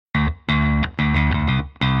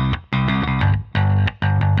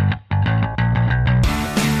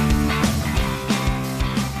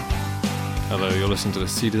listening to the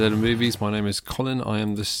C to Z movies. My name is Colin. I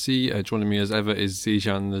am the C. Joining me as ever is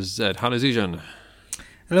Zijan the Z. Hello, Zijan.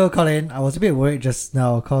 Hello, Colin. I was a bit worried just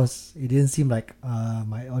now because it didn't seem like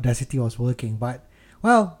my Audacity was working. But,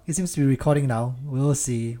 well, it seems to be recording now. We'll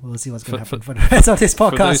see. We'll see what's going to happen for the rest of this podcast.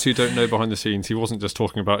 For those who don't know behind the scenes, he wasn't just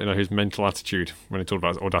talking about his mental attitude when he talked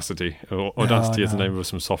about Audacity. Audacity is the name of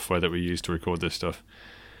some software that we use to record this stuff.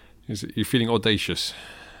 You're feeling audacious?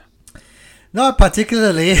 Not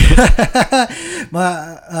particularly.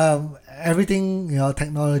 Everything,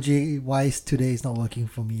 technology-wise today is not working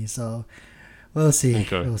for me. So we'll see.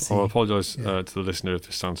 Okay. We'll see. I'll apologise to the listener if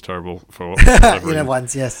this sounds terrible for in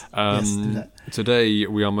advance, yes. Yes, do that. Today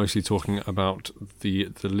we are mostly talking about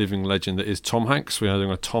the living legend that is Tom Hanks. We are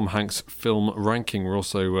doing a Tom Hanks film ranking. We're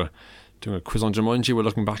also doing a quiz on Jumanji. We're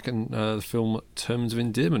looking back at the film Terms of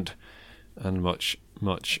Endearment and much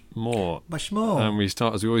more. Much more. And we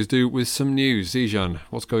start, as we always do, with some news. Zijan,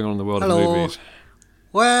 what's going on in the world of movies?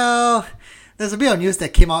 Well, there's a bit of news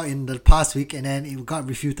that came out in the past week and then it got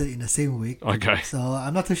refuted in the same week. Okay. So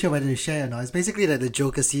I'm not too sure whether to share or not. It's basically that the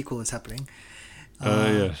Joker sequel is happening.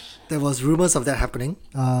 Yes. There was rumors of that happening.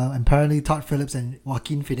 Apparently Todd Phillips and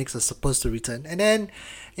Joaquin Phoenix are supposed to return. And then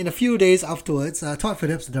in a few days afterwards, Todd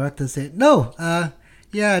Phillips, the director, said, no,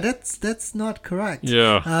 that's not correct.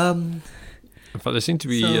 Yeah. In fact, there seem to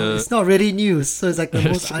be... So it's not really news. So it's like the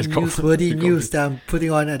most unnewsworthy news that I'm putting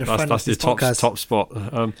on at the front of this podcast. That's the top spot.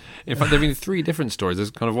 In fact, there have been three different stories.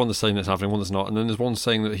 There's kind of one that's saying that's happening, one that's not. And then there's one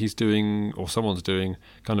saying that he's doing, or someone's doing,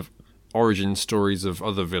 kind of origin stories of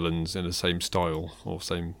other villains in the same style or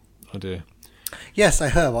same idea. Yes, I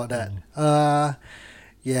heard about that.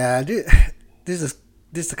 This is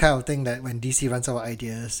the kind of thing that when DC runs out of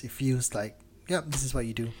ideas, it feels like, this is what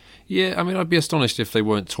you do. Yeah, I mean, I'd be astonished if they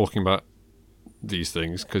weren't talking about these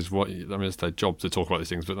things, because it's their job to talk about these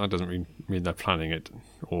things, but that doesn't mean they're planning it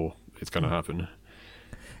or it's going to happen.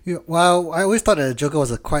 Yeah, well, I always thought that Joker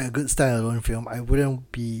was quite a good standalone film. I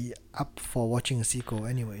wouldn't be up for watching a sequel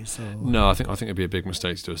anyway. So no, I think it'd be a big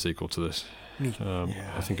mistake to do a sequel to this. Yeah.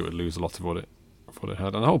 I think it would lose a lot of what it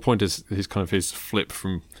had, and the whole point is his flip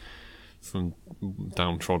from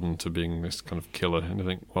downtrodden to being this kind of killer. And I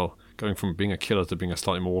think, well, going from being a killer to being a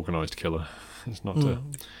slightly more organised killer, it's not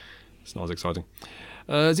as exciting.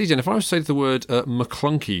 Zijan, if I was to say the word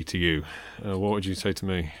McClunky to you, what would you say to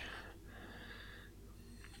me?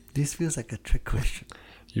 This feels like a trick question.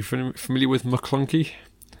 You familiar with McClunky?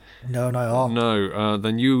 No, not at all. No.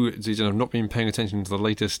 Then you, Zijan, have not been paying attention to the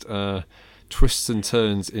latest twists and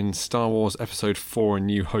turns in Star Wars Episode 4 A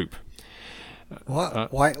New Hope.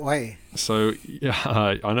 What? Why? So,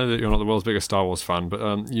 I know that you're not the world's biggest Star Wars fan,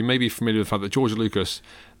 but you may be familiar with the fact that George Lucas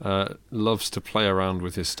loves to play around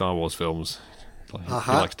with his Star Wars films. He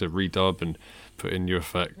likes to redub and put in new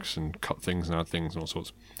effects and cut things and add things and all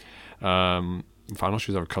sorts. In fact, I'm not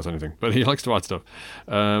sure he's ever cut anything, but he likes to add stuff.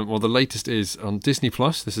 Well, the latest is on Disney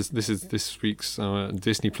Plus. This is this week's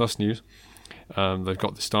Disney Plus news. They've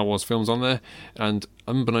got the Star Wars films on there, and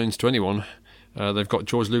unbeknownst to anyone, they've got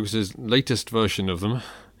George Lucas's latest version of them.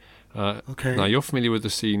 Okay. Now, you're familiar with the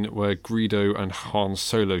scene where Greedo and Han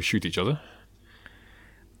Solo shoot each other?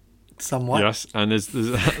 Somewhat. Yes, and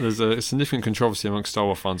there's a significant controversy amongst Star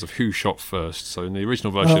Wars fans of who shot first. So in the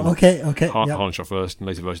original version, Han shot first, and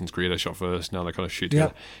later versions Greedo shot first. Now they kind of shoot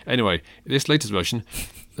together. Anyway, this latest version,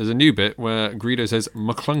 there's a new bit where Greedo says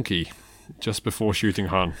McClunky just before shooting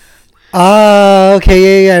Han.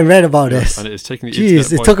 Okay, yeah, I read about this. And it's taken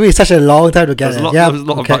it took me such a long time to get it. There's a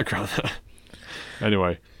lot of background there.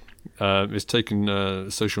 Anyway, it's taken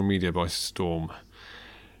social media by storm.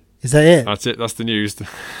 Is that it? That's it. That's the news.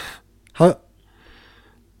 How?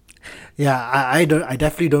 Yeah, I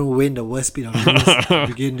definitely don't win the worst bit of news to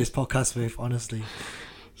begin this podcast with, honestly.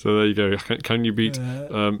 So there you go. Can you beat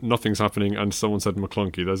nothing's happening and someone said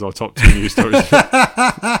McClunky? Those are our top two news stories.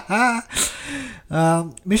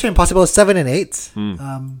 Mission Impossible 7 and 8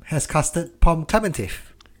 has casted Pom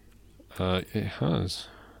Klementif. It has.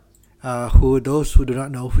 Those who do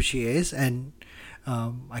not know who she is, and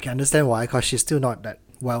I can understand why, because she's still not that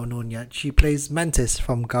well known yet. She plays Mantis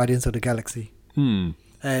from Guardians of the Galaxy.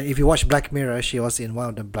 If you watch Black Mirror, she was in one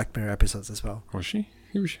of the Black Mirror episodes as well. Was she?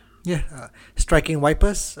 Who was she? Yeah, Striking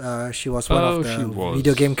Vipers. She was one of the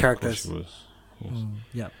video game characters. She was.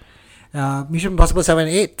 Yes. Mission Impossible 7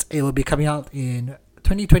 and 8. It will be coming out in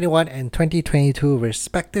 2021 and 2022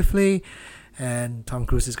 respectively. And Tom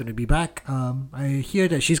Cruise is going to be back. I hear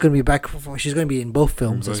that she's going to be back. She's going to be in both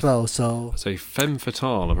films as well. So it's a femme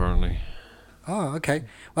fatale, apparently. Oh, okay.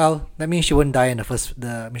 Well, that means she wouldn't die in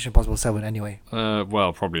the Mission Impossible 7 anyway.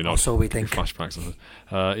 Well, probably not. So we think. Flashbacks of it.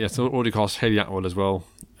 Yeah, so already cast Haley Atwell as well,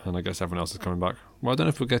 and I guess everyone else is coming back. Well, I don't know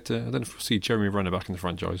if we'll get. I don't know if we'll see Jeremy Renner back in the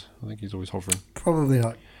franchise. I think he's always hovering. Probably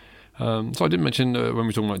not. So I didn't mention when we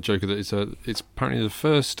were talking about Joker that it's apparently the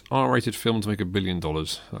first R-rated film to make $1 billion.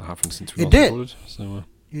 That happened since we last recorded. So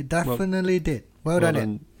it definitely did. Well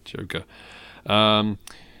done, Joker.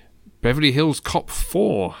 Beverly Hills Cop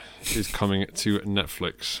 4 is coming to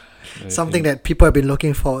Netflix. Something that people have been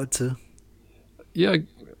looking forward to. Yeah,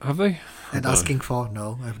 have they? And asking for?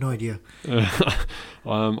 No, I have no idea.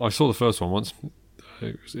 I saw the first one once.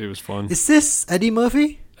 It was fun. Is this Eddie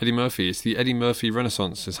Murphy? Eddie Murphy. It's the Eddie Murphy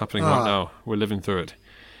Renaissance. It's happening right now. We're living through it.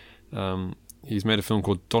 He's made a film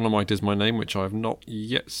called Dolomite Is My Name, which I have not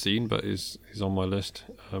yet seen, but is on my list,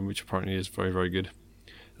 which apparently is very, very good.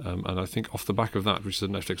 And I think off the back of that, which is a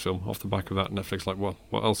Netflix film, off the back of that, Netflix like, what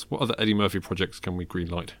else? What other Eddie Murphy projects can we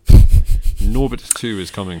greenlight? Norbit 2 is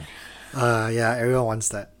coming. Yeah, everyone wants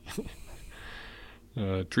that.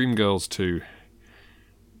 Dreamgirls 2.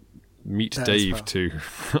 Meet that Dave 2.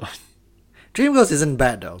 Dreamgirls isn't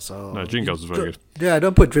bad though, so... No, Dreamgirls is very good. Yeah,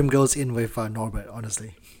 don't put Dreamgirls in with Norbit,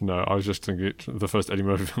 honestly. No, I was just thinking the first Eddie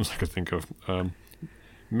Murphy films I could think of.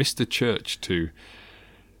 Mr. Church 2.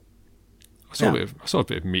 I saw a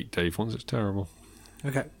bit of Meet Dave once. It's terrible.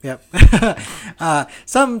 Okay, yep.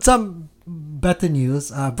 Some better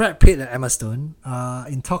news. Brad Pitt and Emma Stone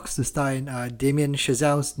in talks to star in Damien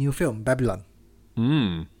Chazelle's new film, Babylon.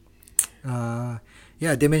 Damien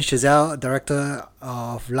Chazelle, director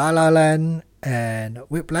of La La Land and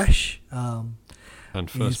Whiplash. And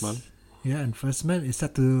First Man. Yeah, and First Man is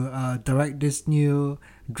set to direct this new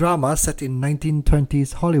drama set in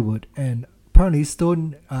 1920s Hollywood. And apparently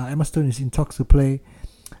Emma Stone is in talks to play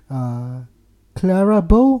Clara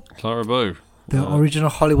Bow. Clara Bow. The original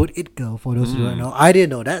Hollywood It Girl, for those who don't know. I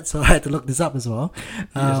didn't know that, so I had to look this up as well.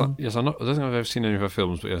 I don't think I've ever seen any of her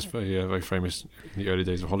films, but yes, very famous in the early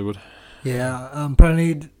days of Hollywood. Yeah,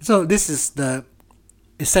 apparently. So this is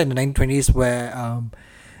it's set in the 1920s where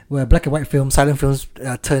black and white films, silent films,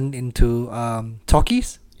 turned into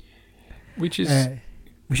talkies, which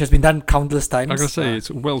has been done countless times. Like I say,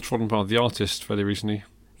 it's a well-trodden path. The Artist fairly recently.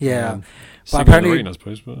 Yeah, but apparently, Rain, I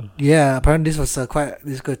suppose. But apparently this was this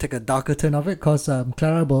is going to take a darker turn of it because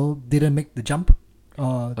Clara Bow didn't make the jump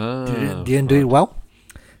or didn't do it well,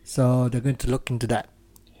 so they're going to look into that.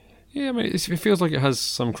 Yeah, I mean, it feels like it has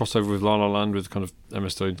some crossover with La La Land, with kind of Emma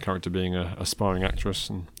Stone character being a aspiring actress,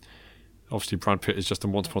 and obviously Brad Pitt is just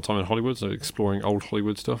in Once Upon a Time in Hollywood, so exploring old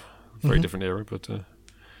Hollywood stuff. Very different era, but...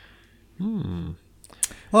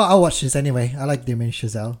 Well, I'll watch this anyway. I like Damien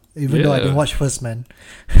Chazelle, even though I didn't watch First Man.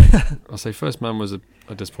 I'll say First Man was a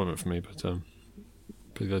disappointment for me, but the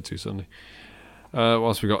other two certainly. What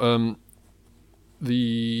else we got?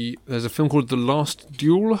 There's a film called The Last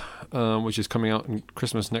Duel, which is coming out in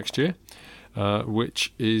Christmas next year,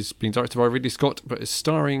 which is being directed by Ridley Scott, but is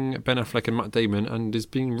starring Ben Affleck and Matt Damon, and is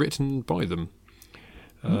being written by them.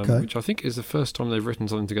 Which I think is the first time they've written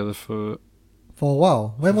something together for a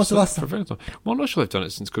while. When was the last time? Well, I'm not sure they've done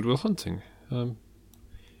it since Good Will Hunting,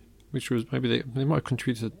 which was maybe they might have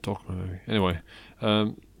contributed to Dogma. Maybe. Anyway,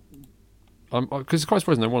 because it's quite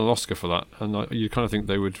surprising they won an Oscar for that, and you kind of think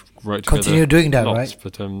they would write together continue doing that, lots, right?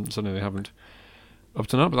 But suddenly they haven't up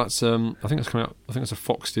to now. But that's I think that's coming out. I think it's a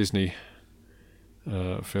Fox Disney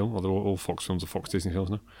film. Although all Fox films are Fox Disney films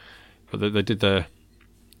now, but they did their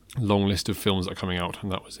long list of films that are coming out,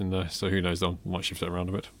 and that was in there. So who knows? They might shift it around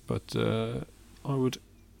a bit. But I'm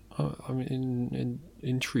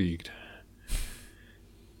intrigued.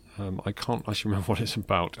 I can't actually remember what it's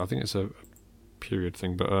about. I think it's a period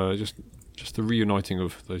thing, but just the reuniting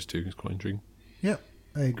of those two is quite intriguing. Yeah,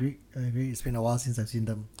 I agree. It's been a while since I've seen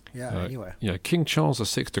them. Anyway. Yeah, King Charles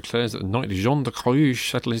VI declares that the knight Jean de Carouge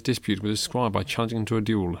settled his dispute with his squire by challenging him to a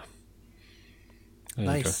duel.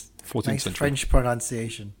 Nice. 14th nice century. French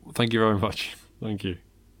pronunciation. Thank you very much. Thank you.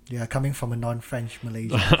 Yeah, coming from a non-French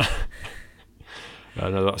Malaysian.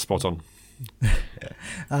 No, that's spot on.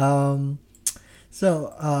 Do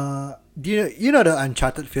you know the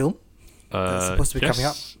Uncharted film that's supposed to be coming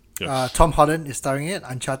up? Yes. Tom Holland is starring in it.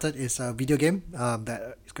 Uncharted is a video game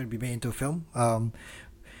that is going to be made into a film.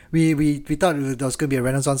 We thought there was going to be a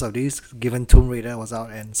renaissance of these, given Tomb Raider was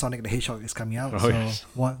out and Sonic the Hedgehog is coming out.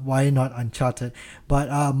 Why not Uncharted?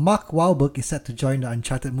 But Mark Wahlberg is set to join the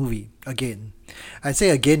Uncharted movie again. I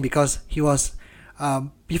say again because he was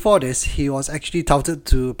before this he was actually touted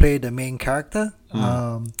to play the main character.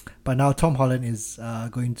 But now Tom Holland is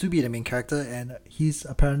going to be the main character, and he's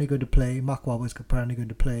apparently going to play. Mark Wahlberg is apparently going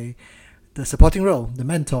to play the supporting role, the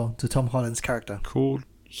mentor to Tom Holland's character. Called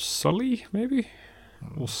Sully, maybe?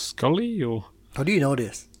 Or Scully, or... How do you know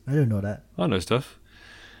this? I don't know that. I know stuff.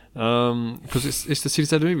 Because it's the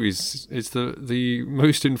Series of Movies. It's the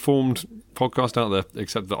most informed podcast out there,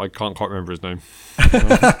 except that I can't quite remember his name.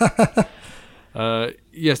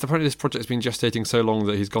 Yes, apparently this project's been gestating so long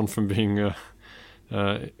that he's gone from being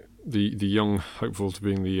the young hopeful to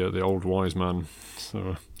being the old wise man.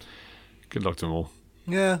 So good luck to them all.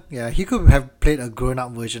 Yeah. He could have played a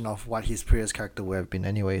grown-up version of what his previous character would have been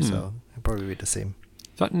anyway, so it'd probably be the same.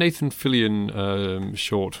 That Nathan Fillion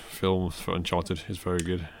short film for Uncharted is very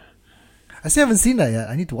good. I still haven't seen that yet.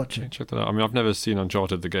 I need to watch it. Check that out. I mean, I've never seen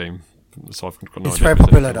Uncharted the game, so I've got no It's idea very if there's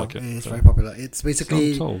popular, anything though. like it. It's very popular. It's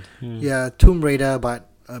basically So I'm told, Tomb Raider, but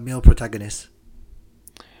a male protagonist.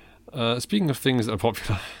 Speaking of things that are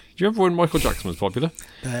popular, do you remember when Michael Jackson was popular?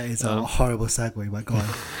 That is a horrible segue, but go on.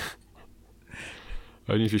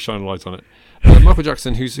 Only if you shine a light on it. Michael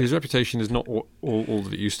Jackson, whose reputation is not all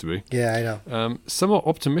that it used to be. Yeah, I know. Somewhat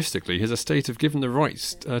optimistically, his estate have given the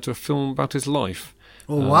rights to a film about his life.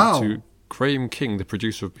 Oh, wow. To Graham King, the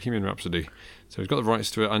producer of Bohemian Rhapsody. So he's got the rights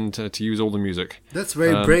to it and to use all the music. That's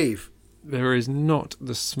very brave. There is not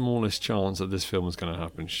the smallest chance that this film is going to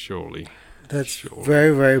happen, surely. That's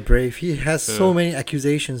very, very brave. He has so many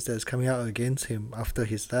accusations that's coming out against him after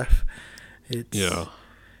his death.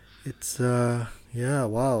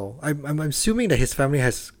 Wow. I'm assuming that his family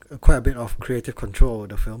has quite a bit of creative control over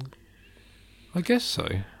the film. I guess so.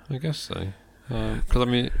 Because, I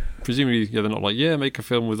mean, presumably, they're not like, make a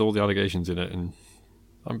film with all the allegations in it. And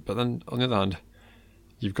but then, on the other hand,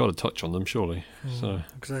 you've got to touch on them, surely. So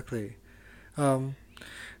Exactly.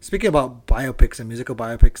 Speaking about biopics and musical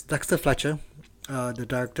biopics, Dexter Fletcher, the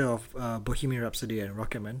director of Bohemian Rhapsody and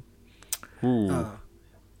Rocketman.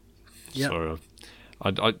 Sorry.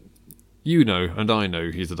 I you know, and I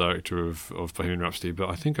know he's the director of Bohemian Rhapsody, but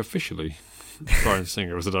I think officially Bryan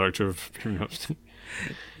Singer was the director of Bohemian Rhapsody.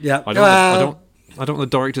 Yeah. I don't want the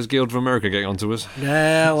Directors Guild of America getting onto us.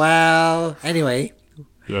 Yeah, well, anyway.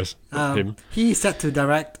 Yes, him. He's set to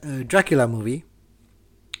direct a Dracula movie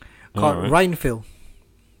called Rhinefil.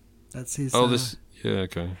 That's his...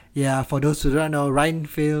 okay. Yeah, for those who don't know,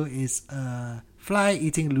 Rhinefil is a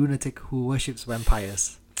fly-eating lunatic who worships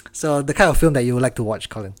vampires. So the kind of film that you would like to watch,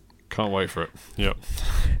 Colin. Can't wait for it. Yep.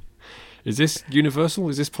 Is this Universal?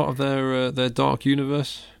 Is this part of their dark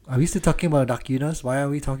universe? Are we still talking about Dark Universe? Why are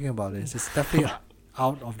we talking about this? It's definitely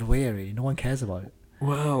out of the way already. No one cares about it.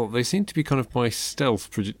 Well, they seem to be kind of by stealth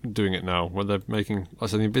doing it now, where they're making... I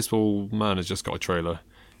said, The Invisible Man has just got a trailer,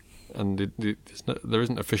 and there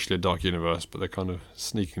isn't officially a Dark Universe, but they're kind of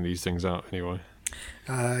sneaking these things out anyway.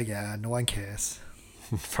 Yeah, no one cares.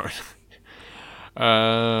 Fair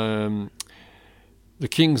enough. The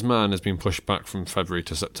King's Man has been pushed back from February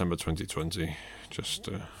to September 2020,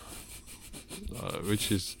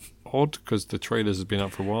 which is odd because the trailers have been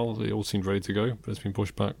out for a while. They all seemed ready to go, but it's been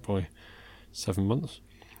pushed back by 7 months.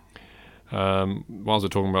 While we're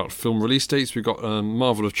talking about film release dates, we've got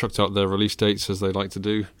Marvel have chucked out their release dates as they like to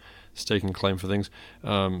do, staking claim for things.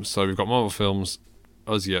 So we've got Marvel films,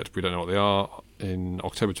 as yet we don't know what they are, in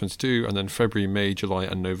October 22, and then February, May, July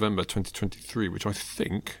and November 2023, which I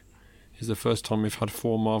think is the first time we've had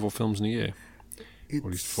 4 Marvel films in a year. It's or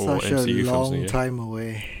at least 4 such MCU a films in a long year. time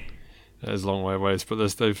away. It's a long way away,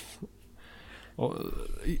 but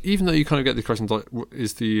even though you kind of get the questions like,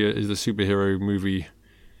 is the superhero movie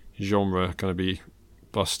genre going to be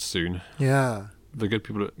bust soon? Yeah. The good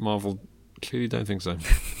people at Marvel clearly don't think so.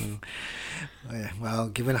 Yeah, well,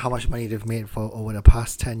 given how much money they've made for over the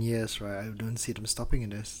past 10 years, right, I don't see them stopping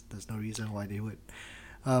in this. There's no reason why they would.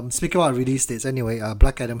 Speaking about release dates, anyway,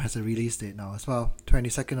 Black Adam has a release date now as well,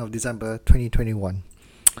 22nd of December 2021.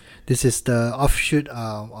 This is the offshoot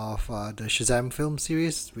of the Shazam film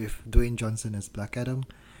series with Dwayne Johnson as Black Adam.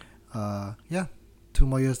 2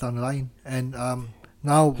 more years down the line, and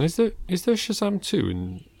now is there Shazam 2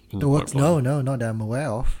 in the works? No, not that I'm aware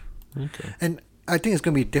of. Okay. And I think it's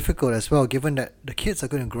going to be difficult as well, given that the kids are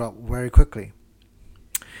going to grow up very quickly.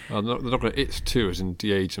 They're not going to It 2 as in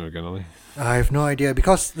de-age them again, are they? I have no idea,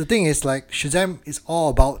 because the thing is, like, Shazam is all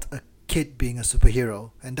about a kid being a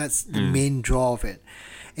superhero, and that's the main draw of it.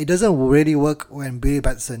 It doesn't really work when Billy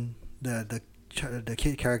Batson, the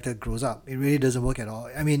kid character, grows up. It really doesn't work at all.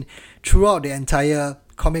 I mean, throughout the entire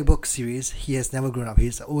comic book series, he has never grown up.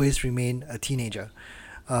 He's always remained a teenager.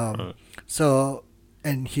 So,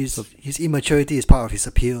 and his immaturity is part of his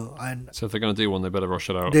appeal. And so if they're going to do one, they better rush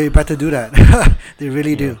it out. They better do that. They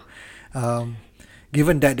really do.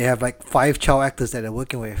 Given that they have like 5 child actors that they're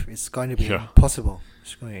working with, it's going to be impossible.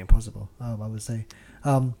 It's going to be impossible, I would say.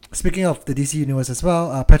 Speaking of the DC universe as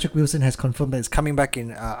well, Patrick Wilson has confirmed that he's coming back in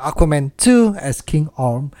Aquaman 2 as King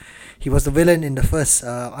Orm. He was the villain in the first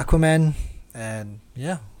Aquaman, and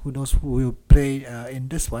yeah, who knows who will play in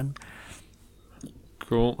this one.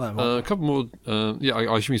 Cool. A couple more.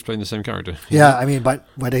 I assume he's playing the same character. Yeah, I mean, but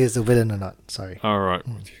whether he's the villain or not, sorry. All right,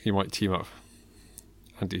 he might team up,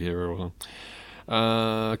 anti-hero or something.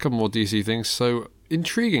 A couple more DC things. So,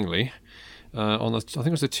 intriguingly, I think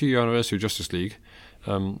it was the 2-year anniversary of Justice League.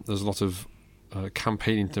 There's a lot of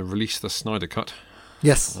campaigning to release the Snyder Cut.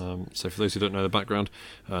 Yes. So for those who don't know the background,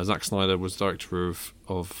 Zack Snyder was director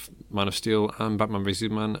of Man of Steel and Batman v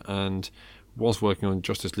Superman, and was working on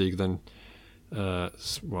Justice League. Then,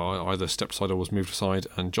 either stepped aside or was moved aside,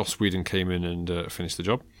 and Joss Whedon came in and finished the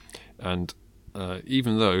job. And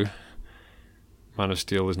even though Man of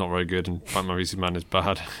Steel is not very good and Batman v Superman is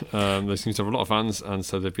bad, they seem to have a lot of fans, and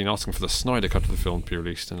so they've been asking for the Snyder Cut of the film to be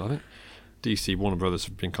released. And I think DC, Warner Brothers,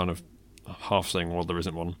 have been kind of half saying, well, there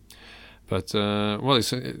isn't one. But,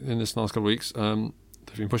 it's in this last couple of weeks,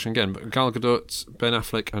 they've been pushing again. But Gal Gadot, Ben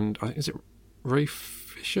Affleck, and is it Ray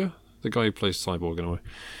Fisher? The guy who plays Cyborg in a way,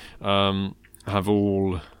 have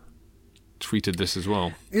all tweeted this as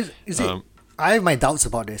well. Is it? I have my doubts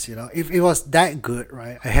about this, If it was that good,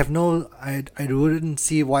 right, I wouldn't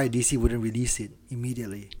see why DC wouldn't release it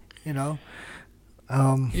immediately, Yeah,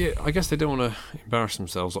 I guess they don't want to embarrass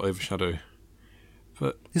themselves or overshadow.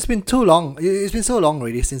 But it's been too long. It's been so long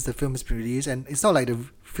already since the film has been released, and it's not like the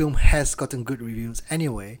film has gotten good reviews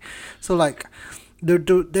anyway. So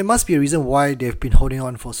there must be a reason why they've been holding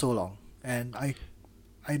on for so long. And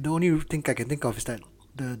the only thing I can think of is that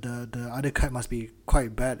the other cut must be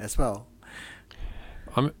quite bad as well.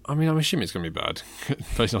 I'm assuming it's going to be bad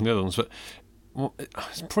based on the other ones, but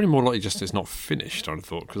it's probably more likely just it's not finished, I'd have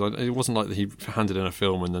thought, because it wasn't like that he handed in a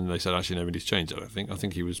film and then they said, actually, nobody's changed it. I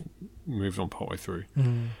think he was moved on partway through.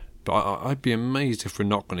 Mm. But I'd be amazed if we're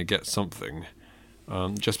not going to get something,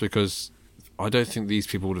 just because I don't think these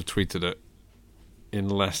people would have tweeted it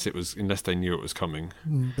unless they knew it was coming.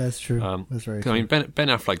 That's true. That's very true. I mean, Ben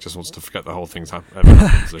Affleck just wants to forget the whole thing's ever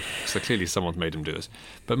happened, so clearly someone's made him do this.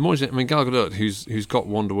 But more, Gal Gadot, who's got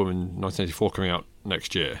Wonder Woman 1984 coming out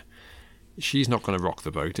next year, she's not going to rock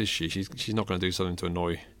the boat, is she? She's not going to do something to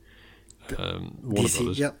annoy Warner DC,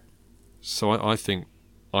 Brothers. Yep. So I think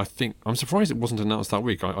I'm surprised it wasn't announced that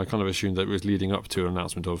week. I kind of assumed that it was leading up to an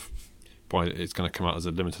announcement of, boy, it's going to come out as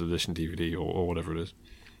a limited edition DVD or whatever it is.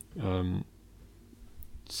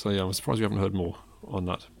 So yeah, I'm surprised we haven't heard more on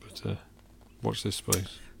that. But watch this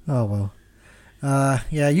space. Oh well.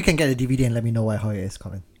 Yeah, you can get a DVD and let me know how it is,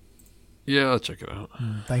 Colin. Yeah, I'll check it out.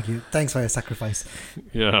 Thank you. Thanks for your sacrifice.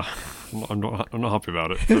 Yeah, I'm not happy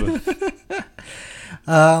about it.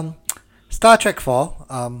 Star Trek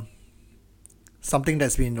 4. Something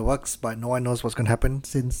that's been in the works, but no one knows what's going to happen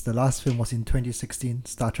since the last film was in 2016,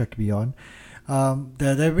 Star Trek Beyond.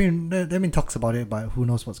 There have been talks about it, but who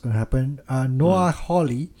knows what's going to happen. Noah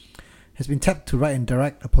Hawley has been tapped to write and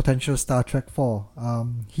direct a potential Star Trek 4.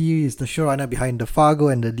 He is the showrunner behind the Fargo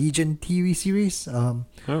and the Legion TV series. All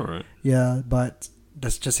right. Yeah, but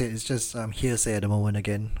that's just it. It's just hearsay at the moment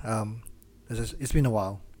again. It's been a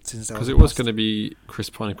while since that. Because it was going to be Chris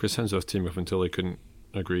Pine and Chris Hemsworth team up until they couldn't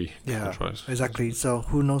agree. Yeah, exactly. So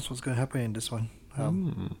who knows what's going to happen in this one?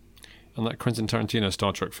 And that Quentin Tarantino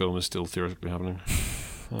Star Trek film is still theoretically happening.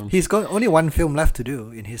 He's got only one film left to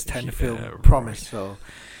do in his 10-film promise. Right.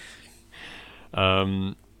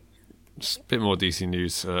 So, just a bit more DC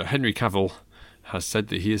news. Henry Cavill has said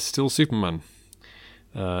that he is still Superman.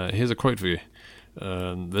 Here's a quote for you.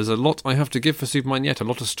 There's a lot I have to give for Superman yet, a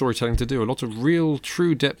lot of storytelling to do, a lot of real,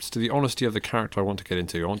 true depths to the honesty of the character I want to get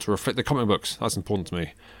into. I want to reflect the comic books. That's important to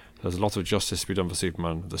me. There's a lot of justice to be done for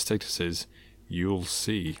Superman. The status is, you'll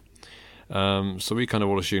see. So we kind of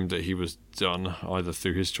all assumed that he was done, either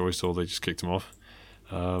through his choice or they just kicked him off.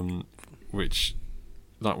 Which,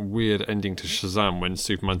 that weird ending to Shazam when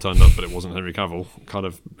Superman turned up but it wasn't Henry Cavill kind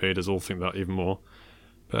of made us all think that even more.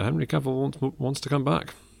 But Henry Cavill wants to come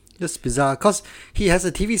back. That's bizarre, because he has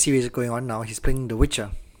a TV series going on now. He's playing The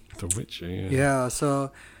Witcher. The Witcher, yeah. Yeah,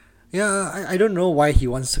 so... Yeah, I don't know why he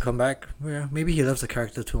wants to come back. Yeah, maybe he loves the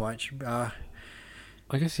character too much. I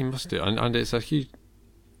guess he must do. And it's a huge...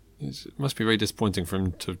 It must be very disappointing for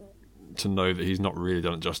him to know that he's not really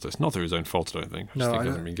done it justice. Not through his own fault, I don't think. I just think he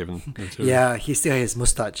hasn't been given material. Yeah, he still has his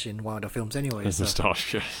moustache in one of the films anyway. His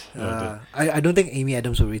moustache, yeah. I don't think Amy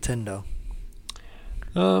Adams will return, though.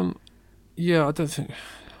 Yeah, I don't think...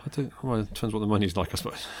 Well, it depends what the money's like, I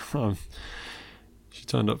suppose. She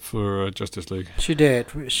turned up for Justice League. She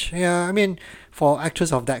did, which, yeah, I mean, for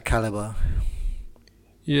actors of that caliber.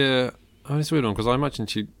 Yeah, it's a weird one because I imagine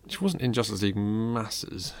she wasn't in Justice League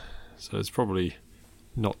Masses, so it's probably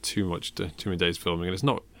not too many days filming,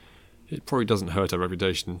 and it probably doesn't hurt her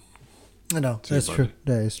reputation. No, that's true.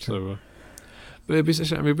 That is true. So, but it'd be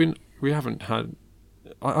such I mean, we haven't had.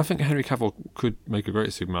 I think Henry Cavill could make a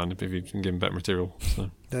great Superman if you can give him better material.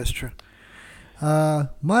 So. That's true.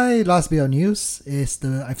 My last bit of news is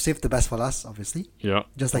I've saved the best for last, obviously. Yeah.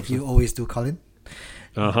 Just like you always do, Colin.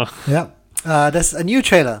 Yeah. There's a new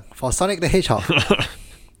trailer for Sonic the Hedgehog.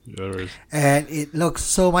 There is. And it looks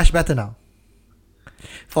so much better now.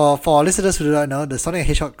 For listeners who do not know, the Sonic the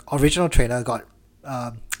Hedgehog original trailer got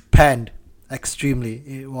panned extremely.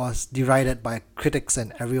 It was derided by critics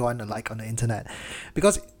and everyone alike on the internet.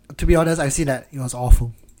 Because, to be honest, I've seen that it was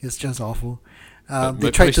awful. It's just awful.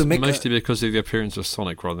 They tried to make mostly because of the appearance of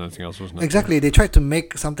Sonic rather than anything else, wasn't it? Exactly. They tried to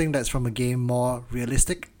make something that's from a game more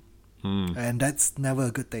realistic, and that's never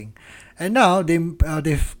a good thing. And now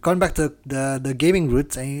they've gone back to the gaming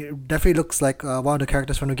roots, and it definitely looks like one of the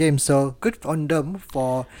characters from the game. So good on them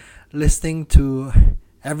for listening to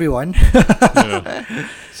everyone. Yeah.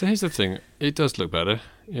 So here's the thing: it does look better.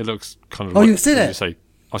 It looks kind of. Oh, you've seen it?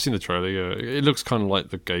 I've seen the trailer. Yeah, it looks kind of like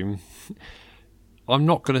the game. I'm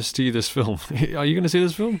not going to see this film. Are you going to see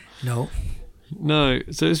this film? No. No.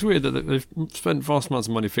 So it's weird that they've spent vast amounts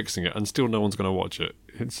of money fixing it and still no one's going to watch it.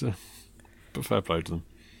 It's but fair play to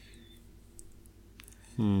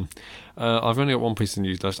them. I've only got one piece of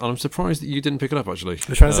news left, and I'm surprised that you didn't pick it up actually.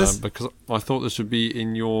 Which one is this? Because I thought this would be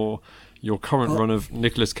in your current run of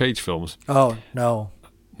Nicolas Cage films. Oh no.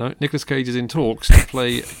 No, Nicolas Cage is in talks to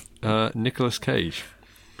play Nicolas Cage.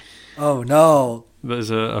 Oh no.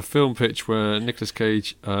 There's a film pitch where Nicolas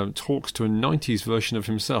Cage talks to a 90s version of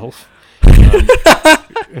himself,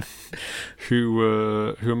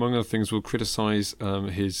 who among other things will criticise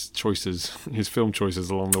his film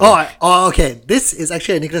choices along the way. Oh, okay. This is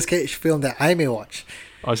actually a Nicolas Cage film that I may watch.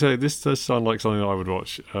 I say this does sound like something that I would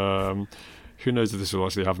watch. Who knows if this will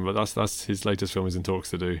actually happen? But that's his latest film. He's in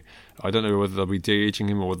talks to do. I don't know whether they'll be de-aging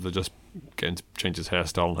him or whether they'll just get him to change his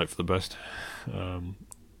hairstyle and hope for the best.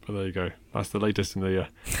 But there you go. That's the latest in the.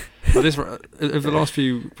 Over the last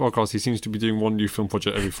few podcasts, he seems to be doing one new film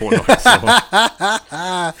project every fortnight. So.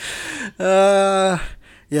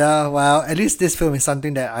 Yeah, well, at least this film is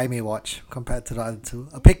something that I may watch compared to the other two.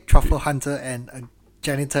 A pig truffle hunter and a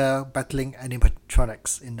janitor battling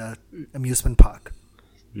animatronics in the amusement park.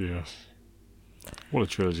 Yes. What a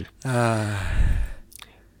trilogy.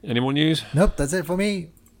 Any more news? Nope, that's it for me.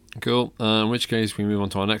 Cool. In which case, we move on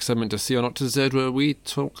to our next segment, to See or Not to Z, where we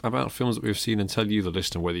talk about films that we've seen and tell you, the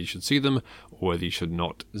listener, whether you should see them or whether you should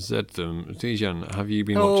not Z them. Tijan, have you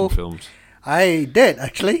been watching films? I did,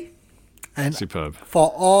 actually. And superb.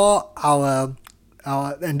 For all our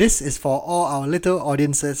and this is for all our little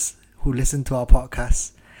audiences who listen to our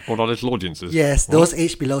podcast. All our little audiences? Yes, those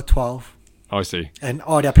aged below 12. I see. And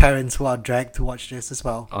all their parents who are dragged to watch this as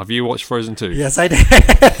well. Have you watched Frozen 2? Yes, I did.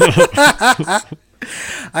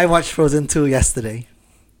 I watched Frozen 2 yesterday.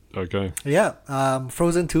 Okay. Yeah.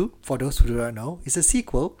 Frozen 2, for those who do not know, is a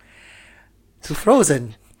sequel to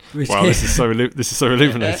Frozen. Wow, this is so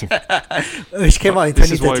illuminating. Which came out in 2013.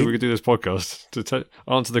 This is why we do this podcast, to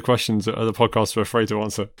answer the questions that other podcasts are afraid to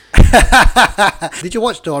answer. Did you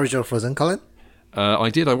watch the original Frozen, Colin? I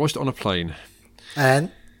did. I watched it on a plane.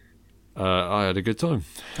 And? I had a good time.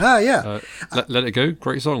 Yeah. Let It Go,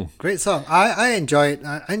 great song. Great song. I enjoyed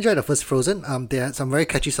the first Frozen. They had some very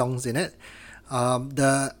catchy songs in it.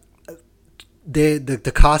 The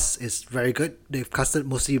cast is very good. They've casted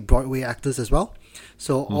mostly Broadway actors as well.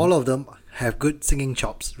 So all of them have good singing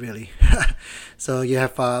chops, really. So you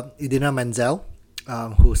have Idina Menzel,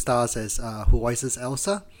 who voices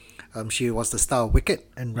Elsa. She was the star of Wicked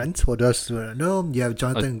and Rent, for those who don't know. You have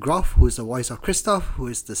Jonathan Groff, who is the voice of Kristoff, who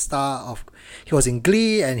is the star of... He was in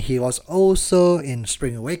Glee, and he was also in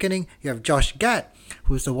Spring Awakening. You have Josh Gad,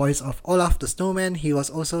 who is the voice of Olaf the Snowman. He was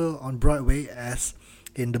also on Broadway as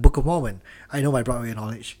in the Book of Mormon. I know my Broadway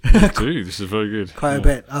knowledge. Dude, this is very good. Quite a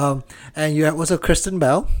bit. And you have also Kristen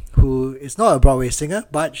Bell, who is not a Broadway singer,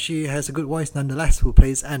 but she has a good voice nonetheless, who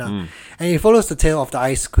plays Anna. And it follows the tale of the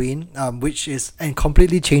Ice Queen, and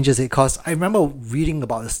completely changes it, because I remember reading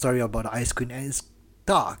about the story about the Ice Queen, and it's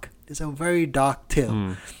dark. It's a very dark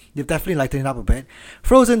tale. They've definitely lightened it up a bit.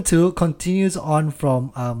 Frozen 2 continues on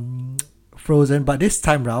from Frozen, but this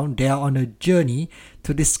time round, they are on a journey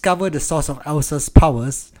to discover the source of Elsa's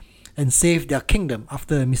powers and save their kingdom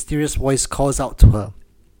after a mysterious voice calls out to her.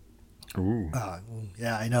 Ooh.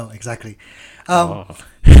 Yeah, I know, exactly.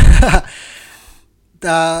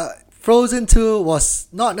 Frozen 2 was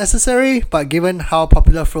not necessary, but given how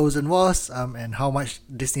popular Frozen was, and how much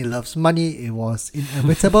Disney loves money, it was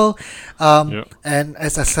inevitable. And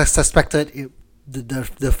as I suspected,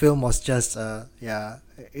 the film was just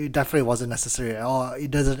it definitely wasn't necessary at all. It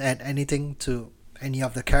doesn't add anything to any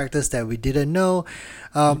of the characters that we didn't know.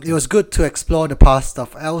 It was good to explore the past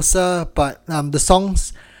of Elsa, but the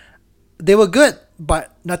songs, they were good,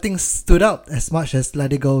 but nothing stood out as much as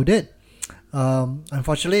Let It Go did.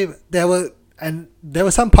 Unfortunately, there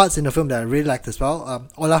were some parts in the film that I really liked as well.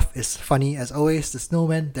 Olaf is funny as always. The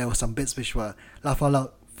snowman, there were some bits which were laugh out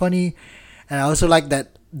loud funny, and I also like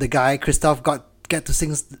that the guy Kristoff get to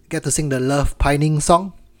sing the Love Pining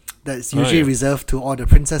song that's usually reserved to all the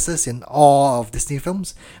princesses in all of Disney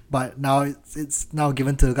films, but now it's now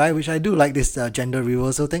given to the guy, which I do like this gender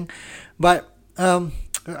reversal thing. But I'm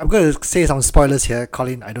going to say some spoilers here,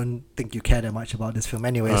 Colin. I don't think you care that much about this film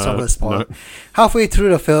anyway, so I'm going to spoil it. Halfway through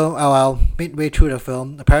the film, midway through the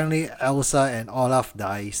film, apparently Elsa and Olaf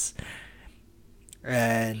dies.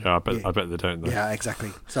 And yeah, I bet they don't though. Yeah,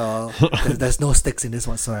 exactly. So there's no stakes in this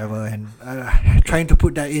whatsoever, and trying to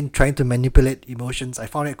put that in, trying to manipulate emotions, I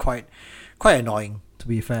found it quite annoying, to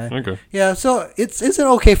be fair. Okay. Yeah, so it's an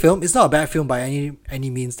okay film. It's not a bad film by any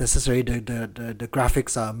means necessary. The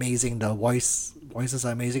graphics are amazing. The voices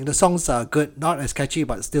are amazing. The songs are good, not as catchy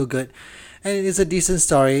but still good, and it's a decent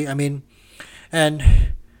story. I mean, and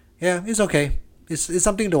yeah, it's okay. It's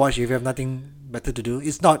something to watch if you have nothing better to do.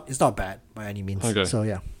 It's not bad by any means. Okay. So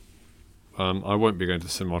yeah. I won't be going to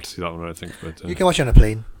the cinema to see that one, I don't think. But you can watch it on a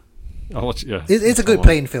plane. I'll watch. Yeah. It's a good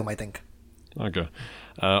plane film, I think. Okay.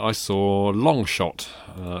 I saw Long Shot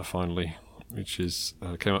finally, which is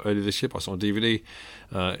came out earlier this year. But I saw on DVD.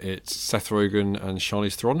 It's Seth Rogen and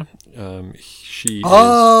Charlize Theron.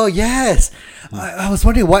 Yes, I was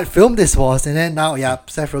wondering what film this was, and then now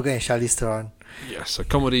Seth Rogen and Charlize Theron. Yes, a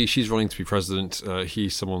comedy. She's running to be president.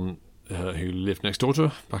 He's someone who lived next door to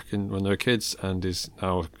her back when they were kids, and is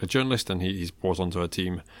now a journalist. And he's brought onto her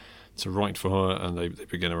team to write for her, and they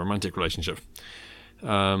begin a romantic relationship.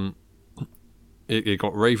 It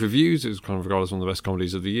got rave reviews. It was kind of regarded as one of the best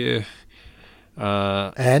comedies of the year.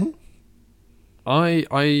 And I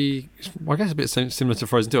guess a bit similar to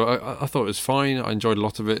Frozen 2. I thought it was fine. I enjoyed a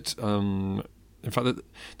lot of it. In fact,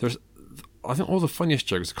 I think all the funniest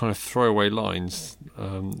jokes are kind of throwaway lines.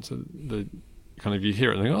 So the kind of you hear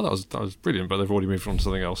it and think, oh, that was brilliant, but they've already moved on to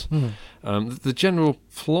something else. The general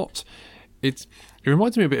plot, it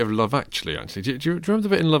reminds me a bit of Love Actually. Do you remember the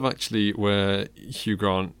bit in Love Actually where Hugh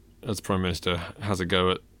Grant, as Prime Minister, has a go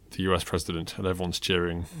at the US President and everyone's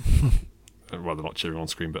cheering? Well, they're not cheering on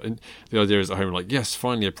screen, but the idea is at home, like, yes,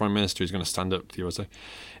 finally a Prime Minister is going to stand up to the USA.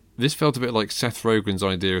 This felt a bit like Seth Rogen's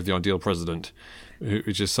idea of the ideal president,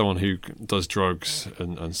 which is someone who does drugs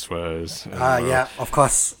and swears. Yeah, of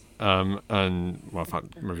course. And, well, in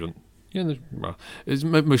fact, maybe not. It's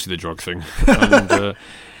mostly the drug thing. And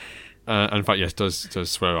in fact, yes, does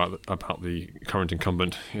swear about the current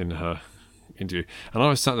incumbent in her interview. And I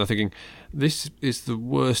was sat there thinking, this is the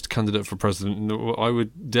worst candidate for president. I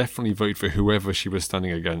would definitely vote for whoever she was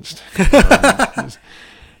standing against.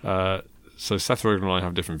 So Seth Rogen and I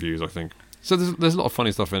have different views, I think. So there's a lot of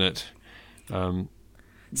funny stuff in it.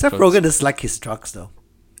 Seth Rogen does like his drugs, though.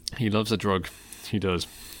 He loves a drug. He does.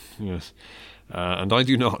 Yes. And I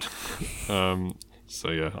do not. So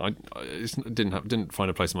yeah, I didn't find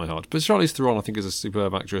a place in my heart. But Charlize Theron, I think, is a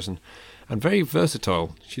superb actress and very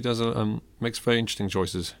versatile. She does makes very interesting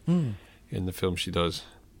choices in the film she does.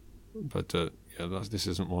 But this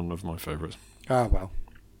isn't one of my favourites. Oh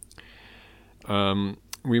well.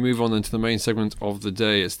 We move on then to the main segment of the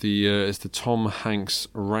day. It's the Tom Hanks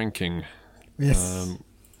ranking. Yes.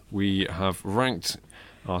 We have ranked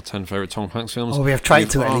our 10 favourite Tom Hanks films. Oh, we have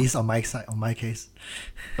tried to, at least on my side, on my case.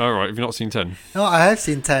 All right, have you not seen 10? No, I have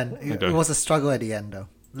seen 10. It was a struggle at the end, though.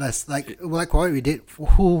 Like what we did.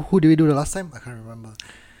 Who did we do the last time? I can't remember.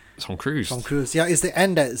 Tom Cruise. Yeah, it's the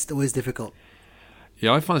end that's always difficult.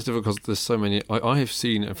 Yeah, I find it difficult because there's so many. I have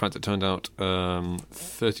seen, in fact, it turned out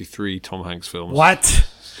 33 Tom Hanks films. What?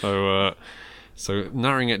 So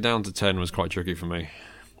narrowing it down to 10 was quite tricky for me.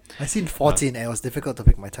 I've seen 14 and it was difficult to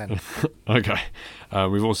pick my 10. Okay.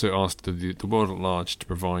 We've also asked the world at large to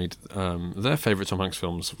provide their favourite Tom Hanks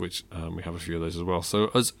films, which we have a few of those as well.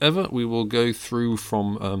 So as ever, we will go through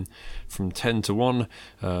from 10 to 1.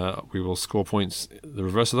 We will score points the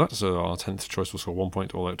reverse of that. So our 10th choice will score 1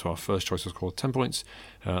 point, all the way up to our first choice will score 10 points.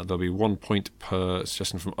 There'll be 1 point per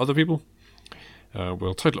suggestion from other people.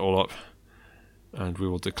 We'll total it all up, and we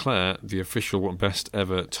will declare the official best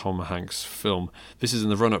ever Tom Hanks film. This is in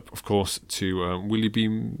the run-up, of course, to A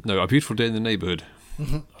Beautiful Day in the Neighbourhood,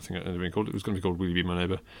 I think it was going to be called Will You Be My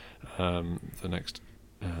Neighbour, the next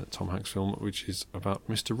Tom Hanks film, which is about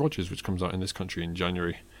Mr. Rogers, which comes out in this country in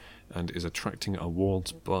January and is attracting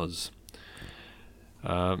awards buzz.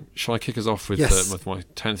 Shall I kick us off with my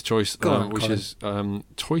 10th choice, which is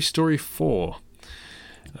Toy Story 4,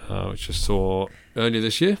 which I saw earlier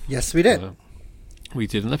this year. Yes, we did. We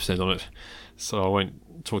did an episode on it, so I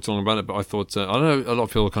won't talk too long about it, but I thought, I don't know, a lot of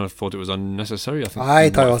people kind of thought it was unnecessary. I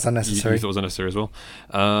thought it was unnecessary. You thought it was unnecessary as well.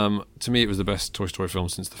 To me, it was the best Toy Story film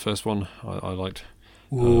since the first one. I liked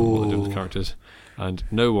what they did with the characters, and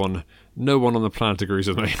no one on the planet agrees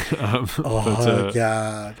with me.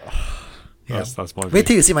 Yeah. That's my view. Wait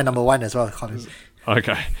till you see my number 1 as well, Colin.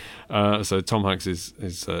 Okay. So Tom Hanks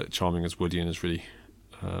is charming as Woody and is really...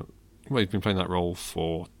 he's been playing that role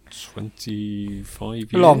for 25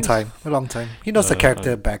 years. A long time. He knows the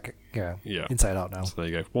character back, inside out now. So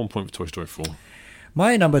there you go. 1 point for Toy Story 4.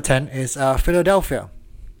 My number 10 is Philadelphia.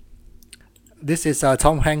 This is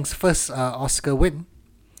Tom Hanks' first Oscar win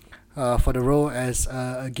for the role as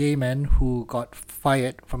a gay man who got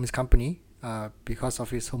fired from his company because of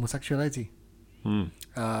his homosexuality. And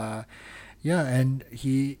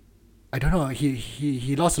I don't know,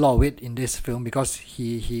 he lost a lot of weight in this film because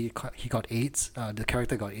he got AIDS. The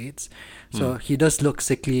character got AIDS, so he does look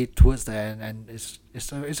sickly towards the end, and it's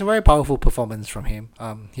a very powerful performance from him.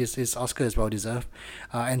 His Oscar is well deserved.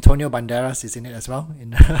 Antonio Banderas is in it as well,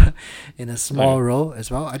 in a small role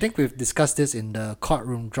as well. I think we've discussed this in the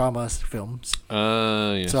courtroom dramas films.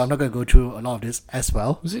 Yes. So I'm not going to go through a lot of this as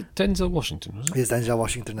well. Was it Denzel Washington? Was it? It's Denzel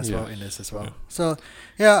Washington as well in this as well. Yeah. So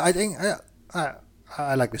yeah, I think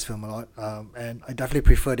I like this film a lot, and I definitely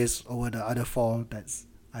prefer this over the other 4 that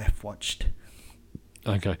I have watched.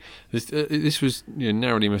 Okay, this was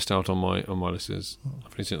narrowly missed out on my list.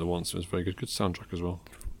 I've only seen it once. It was very good soundtrack as well.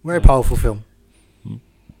 Very powerful film.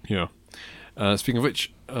 Yeah. Speaking of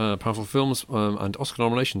which, powerful films and Oscar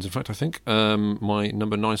nominations. In fact, I think my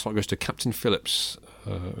number 9 slot goes to Captain Phillips,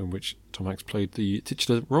 in which Tom Hanks played the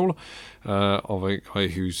titular role of a guy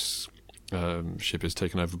whose ship is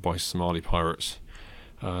taken over by Somali pirates.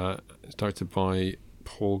 It's directed by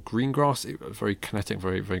Paul Greengrass. It was very kinetic,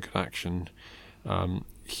 very, very good action. Tom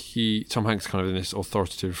Hanks kind of in this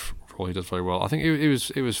authoritative role, he does very well. I think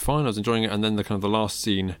it was fine. I was enjoying it, and then the last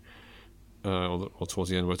scene, or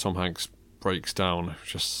towards the end, where Tom Hanks breaks down,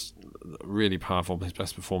 just really powerful. His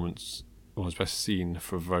best performance, or his best scene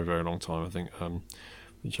for a very, very long time, I think.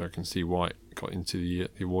 Which I can see why it got into the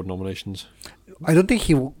award nominations. I don't think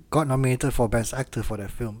he got nominated for Best Actor for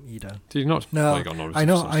that film either. Did he not? No, he got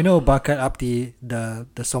nominated I know Bakat Abdi, the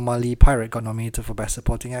Somali pirate, got nominated for Best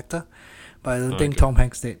Supporting Actor, but I don't think Tom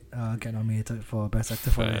Hanks did get nominated for Best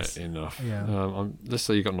Actor for this. Fair enough. Yeah. Let's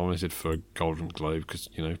say he got nominated for a Golden Globe, because,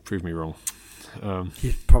 prove me wrong.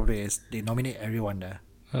 He probably is. They nominate everyone there.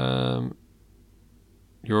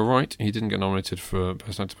 You're right, he didn't get nominated for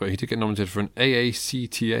Best Actor, but he did get nominated for an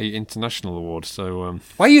AACTA International Award. So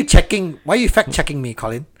why are you fact checking me,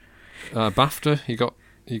 Colin? BAFTA, he got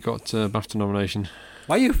BAFTA nomination.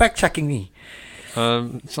 Why are you fact checking me?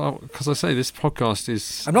 Because I say this podcast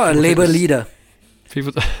is. I'm not a Labour leader.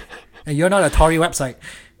 People, and you're not a Tory website.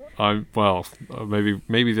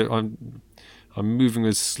 Maybe that I'm moving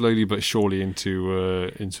as slowly but surely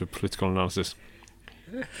into political analysis.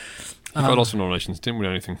 He got lots of nominations, didn't win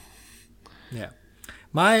anything. Yeah.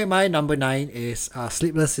 My number 9 is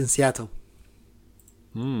Sleepless in Seattle.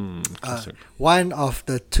 One of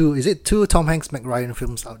the 2 Tom Hanks McRyan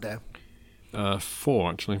films out there?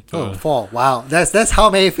 4 actually. 4. Wow. That's how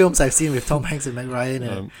many films I've seen with Tom Hanks and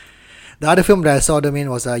McRyan. The other film that I saw them in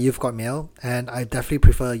was You've Got Mail, and I definitely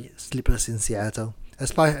prefer Sleepless in Seattle,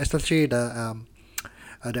 especially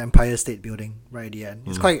the Empire State Building right at the end.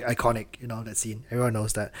 It's quite iconic, that scene. Everyone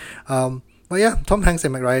knows that. But yeah, Tom Hanks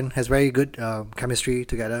and McRyan has very good chemistry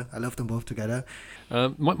together. I love them both together.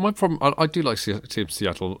 My problem, I do like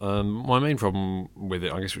Seattle. My main problem with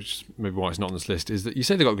it, I guess, which is maybe why it's not on this list, is that you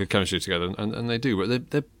say they've got good chemistry together, and they do,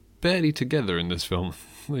 but they're barely together in this film.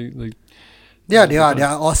 They are. They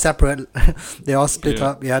are all separate. They all split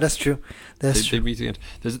up. Yeah, that's true. They meet again.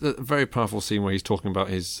 There's a very powerful scene where he's talking about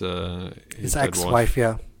his ex-wife.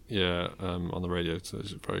 Yeah, on the radio. So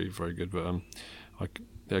it's very, very good. But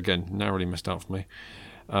again, narrowly missed out for me.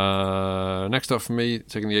 Next up for me,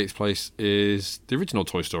 taking the 8th place, is the original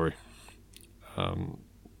Toy Story,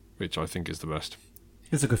 which I think is the best.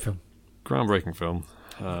 It's a good film. Groundbreaking film.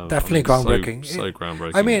 Definitely groundbreaking. So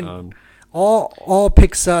groundbreaking. I mean, all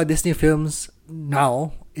Pixar Disney films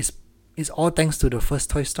now is all thanks to the first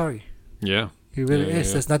Toy Story. Yeah. It really is.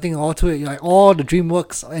 Yeah. There's nothing all to it. Like all the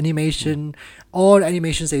DreamWorks animation, all the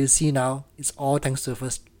animations that you see now, it's all thanks to the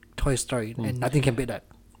first Toy Story, and nothing can beat that.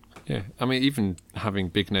 Yeah, I mean, even having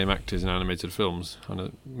big name actors in animated films, I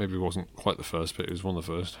know maybe it wasn't quite the first, but it was one of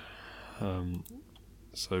the first.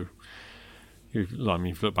 So, if you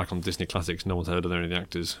look back on Disney classics, no one's heard of any of the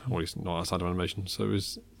actors, or at least not outside of animation. So, it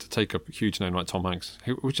was to take a huge name like Tom Hanks,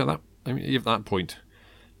 which at that point,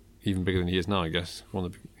 even bigger than he is now, I guess. He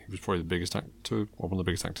was probably the biggest actor, or one of the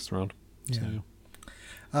biggest actors around. Yeah.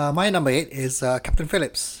 So, my number 8 is Captain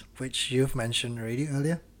Phillips, which you've mentioned already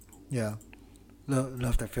earlier. Yeah.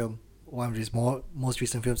 Love that film. One of his most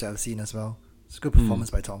recent films that I've seen as well. It's a good performance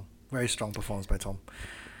by Tom. Very strong performance by Tom.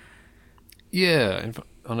 Yeah, in fact,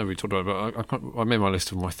 I know we talked about it, but I made my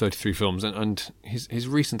list of my 33 films, and his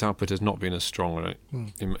recent output has not been as strong,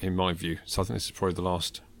 in my view. So I think this is probably the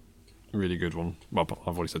last really good one. Well,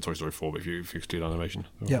 I've already said Toy Story 4, but if you exclude animation.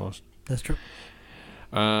 Yeah, that's true.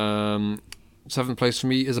 7th place for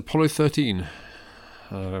me is Apollo 13,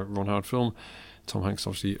 Ron Howard film. Tom Hanks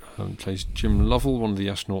obviously plays Jim Lovell, one of the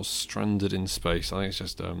astronauts stranded in space. I think it's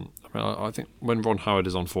just, I think when Ron Howard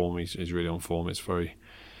is on form, he's really on form. It's very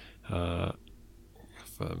empathetic,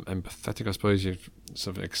 I suppose. It's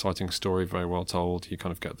an exciting story, very well told. You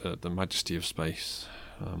kind of get the majesty of space,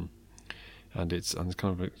 and it's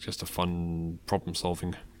kind of just a fun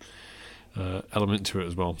problem-solving element to it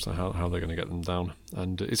as well. So how they're going to get them down,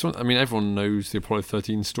 and it's one. I mean, everyone knows the Apollo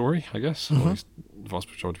 13 story, I guess. Or at least the vast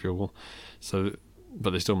majority of people will. So, but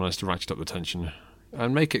they still managed to ratchet up the tension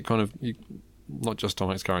and make it kind of not just Tom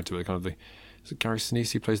Hanks' character, but kind of is it Gary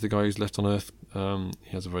Sinise who plays the guy who's left on Earth? He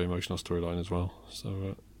has a very emotional storyline as well,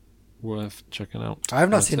 so worth checking out. I have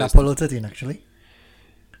not seen Apollo 13 actually.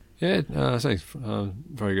 Yeah,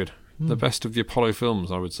 very good. The best of the Apollo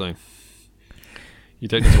films, I would say. You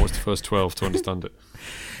don't need to watch the first 12 to understand it.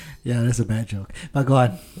 Yeah, that's a bad joke. But go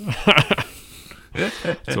on.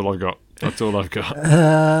 That's all I've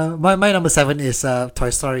got. My number 7 is Toy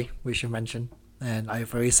Story, which you mentioned. And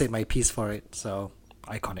I've already said my piece for it, so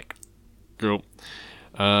iconic. Cool.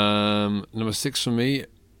 Number 6 for me,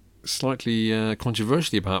 slightly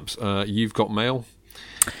controversially perhaps, You've Got Mail.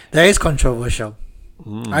 That is controversial.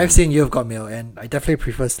 I've seen You've Got Mail, and I definitely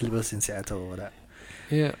prefer Sleepless in Seattle over that.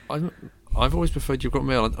 Yeah, I've always preferred You've Got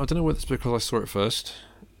Mail. I don't know whether it's because I saw it first.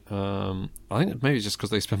 I think maybe it's just because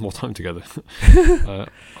they spend more time together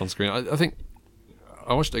on screen. I think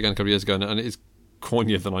I watched it again a couple of years ago, and it is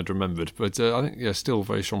cornier than I'd remembered. But I think, still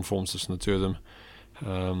very strong performances from the two of them.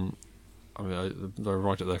 They're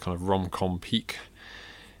right at their kind of rom-com peak.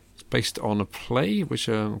 It's based on a play which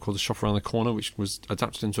called The Shop Around the Corner, which was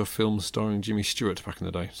adapted into a film starring Jimmy Stewart back in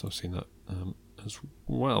the day. So I've seen that as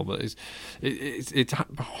well. But it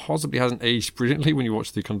possibly hasn't aged brilliantly when you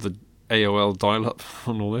watch the kind of the AOL dial-up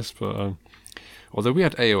on all this, but although we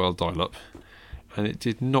had AOL dial-up, and it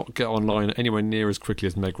did not get online anywhere near as quickly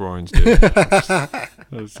as Meg Ryan's did.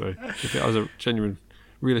 So if it was a genuine,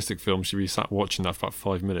 realistic film, she'd be sat watching that for about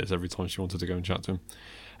 5 minutes every time she wanted to go and chat to him.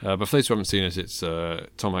 But for those who haven't seen it, it's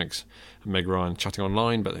Tom Hanks and Meg Ryan chatting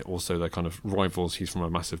online, but also they're kind of rivals. He's from a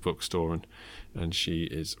massive bookstore, and she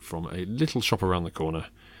is from a little shop around the corner.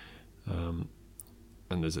 And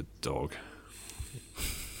there's a dog.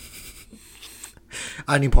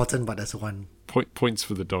 Unimportant, but that's one. Points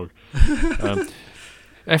for the dog.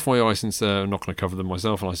 FYI, since I'm not going to cover them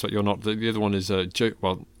myself, and I expect you're not, the other one is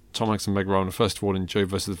Tom Hanks and Meg Ryan, first of all in Joe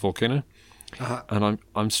versus the Volcano. And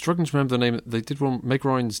I'm struggling to remember the name. They did one, Meg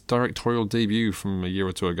Ryan's directorial debut from a year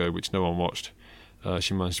or two ago, which no one watched.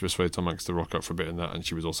 She managed to persuade Tom Hanks to rock up for a bit in that, and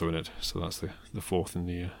she was also in it. So that's the fourth in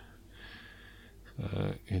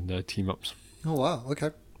their team ups. Oh wow, okay.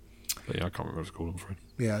 But yeah, I can't remember what it's called, I'm afraid.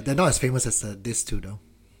 Yeah, they're not as famous as this two though.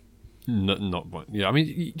 Not yeah. I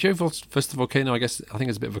mean, Joe versus the Volcano, I think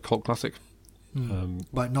is a bit of a cult classic.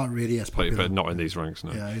 But not really as popular. But not in these ranks,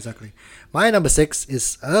 no. Yeah, exactly. My number 6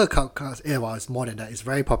 is a cult classic. Yeah, well, it's more than that. It's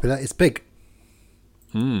very popular. It's Big.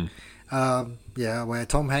 Where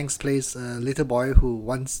Tom Hanks plays a little boy who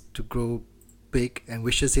wants to grow big and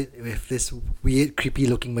wishes it with this weird,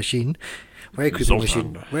 creepy-looking machine. Very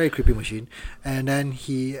creepy machine. And then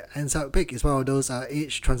he ends up big. It's one of those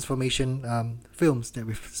age transformation films that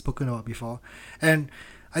we've spoken about before. And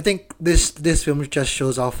I think this film just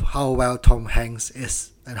shows off how well Tom Hanks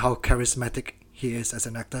is and how charismatic he is as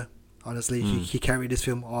an actor. Honestly, he carried this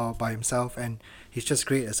film all by himself, and he's just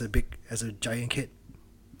great as a giant kid.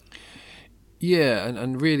 Yeah,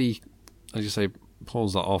 and really, as you say,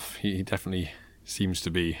 pulls that off. He definitely seems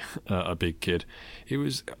to be a big kid.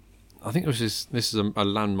 I think this is a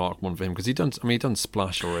landmark one for him because he done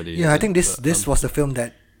Splash already. Yeah, I think this was the film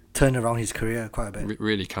that turned around his career quite a bit.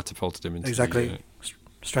 Really catapulted him into exactly.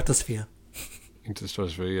 Stratosphere. Into the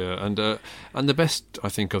Stratosphere, yeah. And the best, I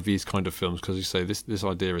think, of these kind of films, because you say this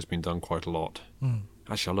idea has been done quite a lot.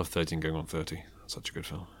 Actually, I love 13 Going on 30. That's such a good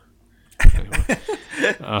film. Anyway,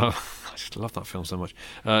 I just love that film so much.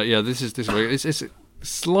 This is it's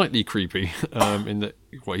slightly creepy. In that,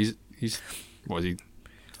 he's what is he,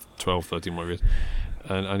 12, 13, whatever he is,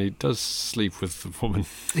 and he does sleep with the woman.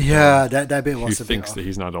 Yeah, that bit was who thinks that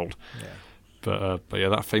he's an adult. Yeah. But yeah,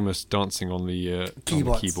 that famous dancing on the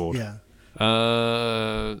keyboard. Yeah.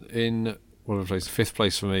 In what place? Fifth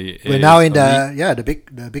place for me. We're now in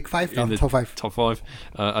the big five, top five. Top five.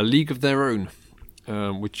 A League of Their Own,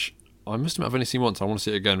 which I must admit I've only seen once. I want to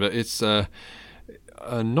see it again, but it's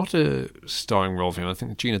not a starring role film. I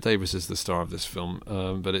think Gina Davis is the star of this film,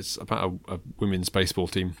 but it's about a women's baseball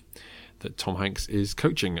team that Tom Hanks is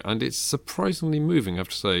coaching, and it's surprisingly moving, I have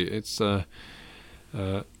to say. It's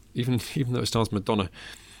even though it stars Madonna,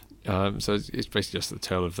 so it's basically just the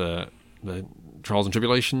tale of their trials and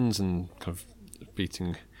tribulations and kind of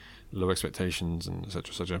beating low expectations and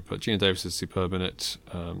etc. But Gina Davis is superb in it.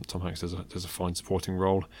 Tom Hanks does a fine supporting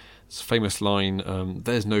role. It's a famous line,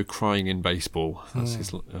 "There's no crying in baseball." That's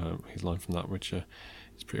his line from that, which is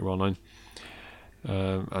pretty well known.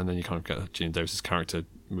 And then you kind of get Gina Davis's character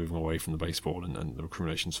moving away from the baseball and the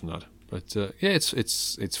recriminations from that. But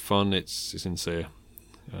it's fun, it's sincere,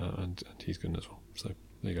 and he's good as well. So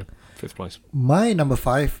there you go, fifth place. My number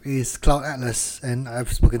 5 is Cloud Atlas, and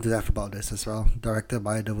I've spoken to Daph about this as well. Directed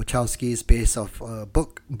by the Wachowskis, based off a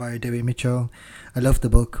book by David Mitchell. I loved the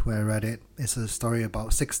book when I read it. It's a story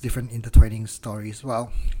about 6 different intertwining stories.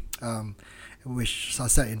 Which are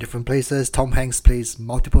set in different places. Tom Hanks plays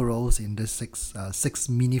multiple roles in this six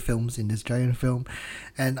mini films in this giant film,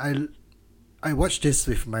 and I watched this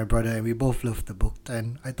with my brother, and we both loved the book.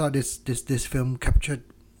 And I thought this film captured,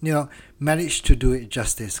 managed to do it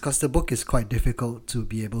justice, because the book is quite difficult to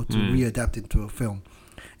be able to readapt into a film.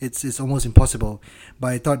 It's almost impossible,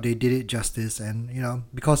 but I thought they did it justice, and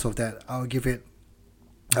because of that, I'll give it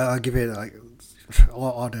like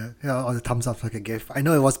all the thumbs up I could give. I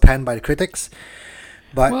know it was panned by the critics,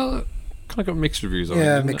 but kind of got mixed reviews.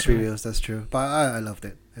 Mixed reviews. That's true, but I loved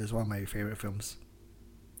it. It was one of my favorite films.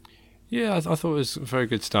 Yeah, I thought it was a very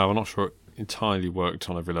good style. I'm not sure it entirely worked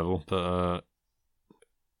on every level, but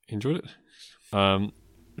enjoyed it.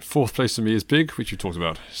 Fourth place for me is Big, which you talked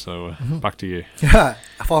about. So back to you. Yeah,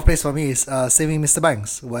 fourth place for me is Saving Mr.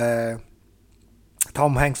 Banks, where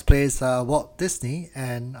Tom Hanks plays Walt Disney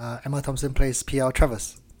and Emma Thompson plays P.L.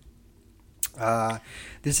 Travers.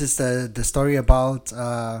 This is the story about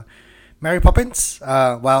Mary Poppins.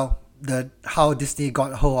 How Disney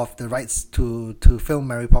got hold of the rights to film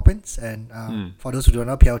Mary Poppins, and for those who don't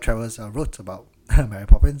know, P.L. Travers wrote about Mary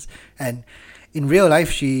Poppins, and in real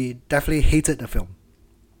life she definitely hated the film.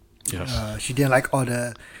 Yes. She didn't like all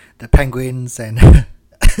the penguins and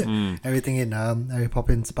everything in Mary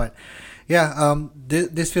Poppins, but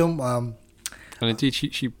this film, and indeed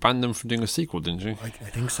she banned them from doing a sequel, didn't she? I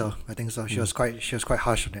think so. She was quite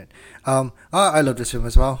harsh on it. I love this film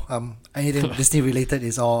as well. Anything Disney related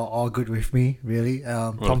is all good with me, really.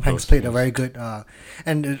 Tom Hanks played a very good,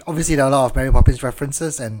 and obviously there are a lot of Mary Poppins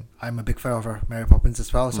references, and I'm a big fan of Mary Poppins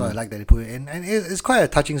as well, so I like that they put it in, and it's quite a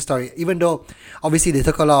touching story, even though obviously they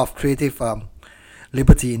took a lot of creative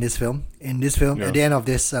liberty in this film. At the end of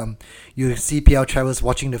this, you see P.L. Travers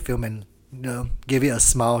watching the film and give it a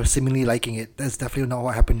smile, seemingly liking it. That's definitely not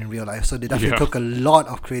what happened in real life. So they definitely took a lot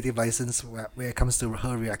of creative license where it comes to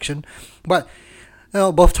her reaction. But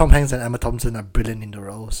both Tom Hanks and Emma Thompson are brilliant in the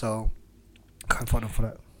role, so can't fault them for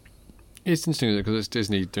that. It's interesting because it's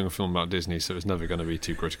Disney doing a film about Disney, so it's never going to be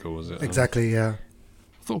too critical, is it? Exactly, yeah.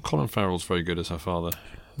 I thought Colin Farrell's very good as her father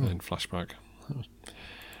in Flashback.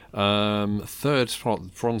 Third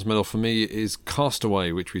bronze medal for me is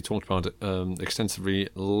Castaway, which we talked about extensively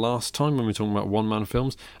last time when we were talking about one-man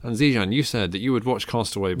films. And Zijan, you said that you would watch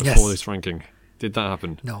Castaway before this ranking. Did that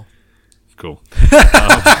happen? No. Cool.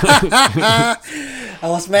 I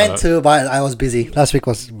was meant to, but I was busy. Last week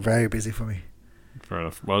was very busy for me. Fair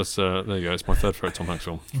enough. Well, there you go. It's my third favourite Tom Hanks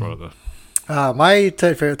film. Right there. My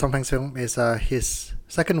third favourite Tom Hanks film is his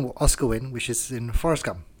second Oscar win, which is in Forrest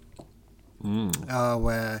Gump.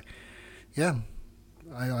 Where,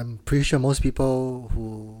 I'm pretty sure most people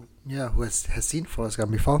who has seen Forrest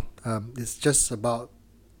Gump before. It's just about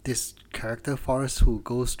this character Forrest who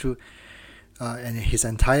goes through, and his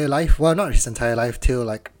entire life. Well, not his entire life, till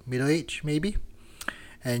like middle age maybe.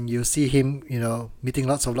 And you see him, meeting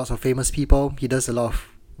lots of famous people. He does a lot of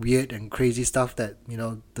weird and crazy stuff that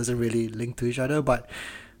doesn't really link to each other. But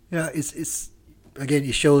it's again,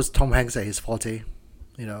 it shows Tom Hanks at his forte.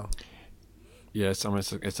 Yes, I mean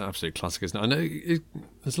it's an absolute classic, isn't it? I know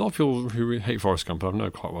there's a lot of people who hate Forrest Gump. I've never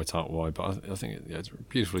quite worked out why, but I think it's a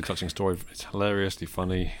beautifully touching story. It's hilariously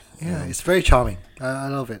funny. Yeah, it's very charming. I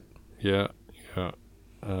love it. Yeah,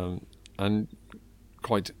 and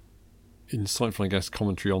quite insightful, I guess,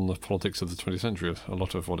 commentary on the politics of the 20th century. A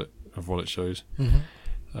lot of what it shows.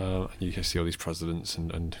 And you can see all these presidents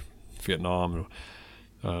and Vietnam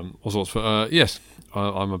and all sorts. But yes,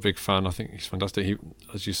 I'm a big fan. I think he's fantastic. He,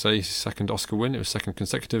 as you say, his second Oscar win. It was second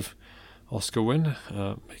consecutive Oscar win,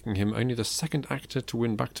 making him only the second actor to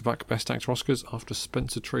win back-to-back Best Actor Oscars after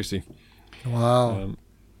Spencer Tracy. Wow.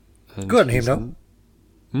 Good on him,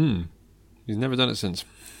 though. He's never done it since.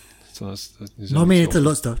 So that's nominated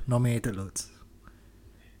loads, though. Nominated loads.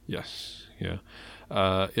 Yes, yeah.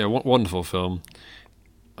 Wonderful film.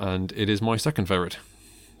 And it is my second favourite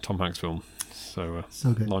Tom Hanks film. So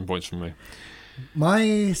good. 9 points from me.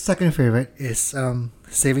 My second favourite is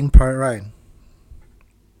Saving Private Ryan.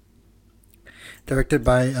 Directed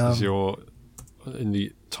by... You're in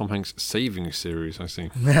the Tom Hanks Saving series, I see.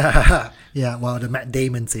 Yeah, well, the Matt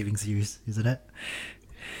Damon Saving series, isn't it?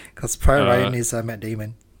 Because Private Ryan is Matt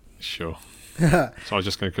Damon. Sure. So I was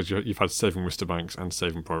just going, because you've had Saving Mr. Banks and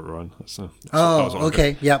Saving Private Ryan.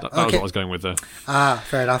 Okay. Yeah. That was what I was going with there.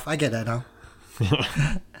 Fair enough. I get that now.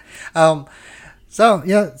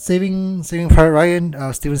 Saving Private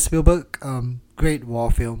Ryan, Steven Spielberg, great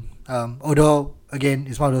war film. Although, again,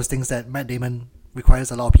 it's one of those things that Matt Damon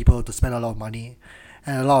requires a lot of people to spend a lot of money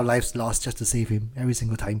and a lot of lives lost just to save him every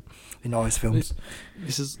single time in all his films.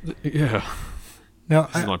 This is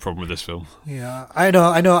my problem with this film. Yeah, I know.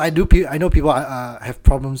 I know people have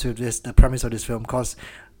problems with the premise of this film, because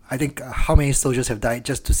I think how many soldiers have died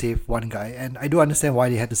just to save one guy, and I do understand why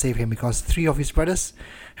they had to save him, because 3 of his brothers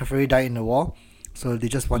have already died in the war, so they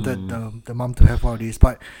just wanted the mom to have one of these.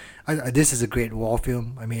 But this is a great war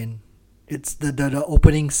film. I mean, it's the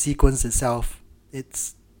opening sequence itself.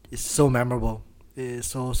 It's so memorable. It is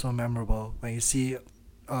so memorable when you see.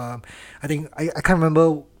 I think I can't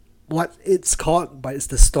remember what it's called, but it's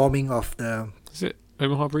the storming of the... Is it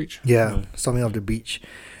Omaha Breach? Yeah, no. Storming of the beach.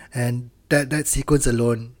 And that sequence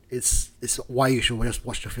alone is why you should just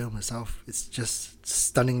watch the film itself. It's just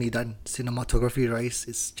stunningly done. Cinematography-wise,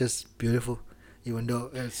 it's just beautiful, even though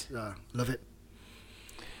it's... love it.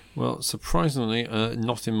 Well, surprisingly,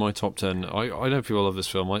 not in my top 10. I know people love this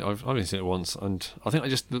film. I've only seen it once, and I think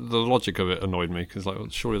the logic of it annoyed me, because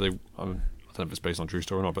surely they... I don't know if it's based on a true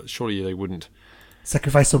story or not, but surely they wouldn't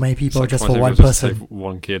sacrifice so many people just for one person. Save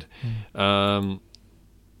one kid. And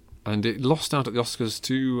it lost out at the Oscars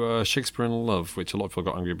to Shakespeare in Love, which a lot of people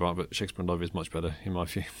got angry about, but Shakespeare in Love is much better in my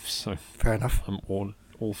view. So fair enough. I'm all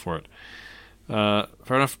for it.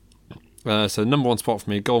 Fair enough. So number 1 spot for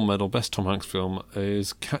me, gold medal, best Tom Hanks film,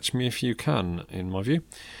 is Catch Me If You Can, in my view.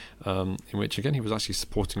 In which, again, he was actually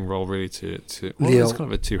supporting role really to Leo. It's kind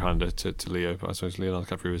of a two-hander to Leo, but I suppose Leonardo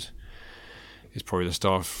DiCaprio is probably the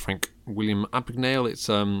star. Frank William Abagnale. It's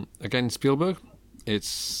again Spielberg.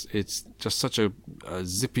 It's just such a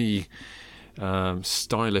zippy,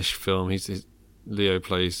 stylish film. Leo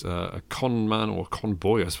plays a con man, or a con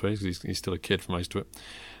boy, I suppose. He's still a kid for most of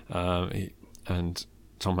it. And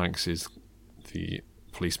Tom Hanks is the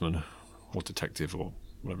policeman or detective or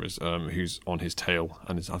whatever it is, who's on his tail.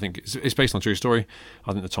 And I think it's based on a true story.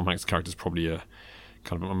 I think the Tom Hanks character is probably a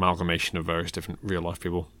kind of an amalgamation of various different real life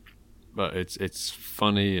people. But it's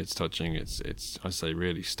funny, it's touching, it's I'd say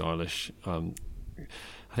really stylish. I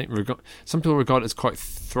think some people regard it as quite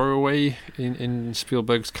throwaway in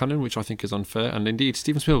Spielberg's canon, which I think is unfair. And indeed,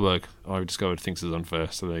 Steven Spielberg, I've discovered, thinks is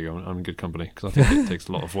unfair. So there you go, I'm in good company, because I think it takes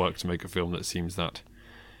a lot of work to make a film that seems that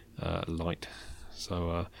light.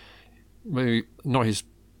 So maybe not his...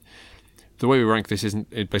 The way we rank this isn't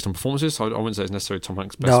based on performances. So I wouldn't say it's necessarily Tom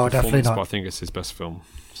Hanks' best performance, definitely not. But I think it's his best film.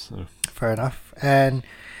 So. Fair enough. And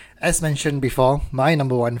as mentioned before, my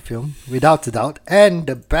number 1 film, without a doubt, and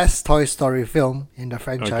the best Toy Story film in the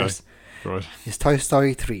franchise, is Toy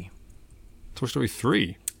Story 3. Toy Story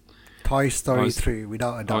 3? Toy Story 3,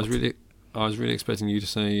 without a doubt. I was really expecting you to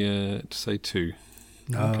say 2.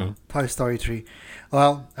 No, okay. Toy Story 3.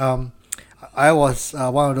 Well, I was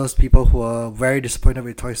one of those people who were very disappointed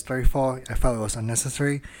with Toy Story 4. I felt it was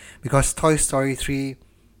unnecessary, because Toy Story 3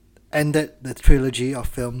 ended the trilogy of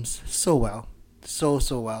films so well. So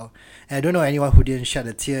well. And I don't know anyone who didn't shed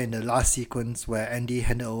a tear in the last sequence where Andy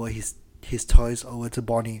handed over his toys over to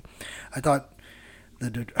Bonnie. I thought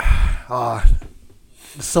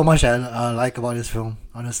so much I like about this film.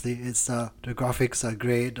 Honestly, it's the graphics are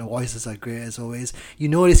great, the voices are great as always. You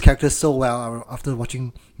know these characters so well after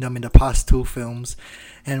watching them in the past 2 films,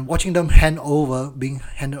 and watching them being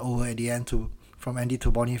handed over at the end to from Andy to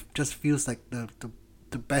Bonnie just feels like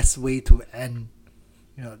the best way to end.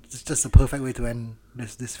 It's just the perfect way to end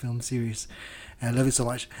this film series. And I love it so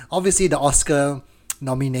much. Obviously, the Oscar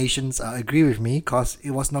nominations agree with me because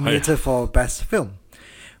it was nominated for Best Film,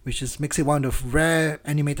 which makes it one of the rare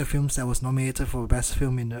animated films that was nominated for Best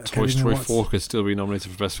Film in the Academy Awards. Toy Story 4 could still be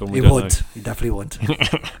nominated for Best Film. It won't. It definitely won't.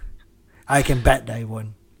 I can bet that it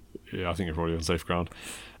won't. Yeah, I think you're probably on safe ground.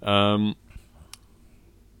 I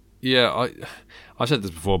said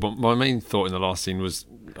this before, but my main thought in the last scene was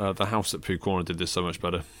the house at Pooh Corner did this so much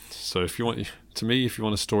better. So if you want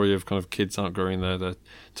a story of kind of kids outgrowing their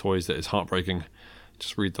toys that is heartbreaking,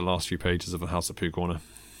 just read the last few pages of the house at Pooh Corner,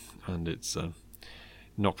 and it's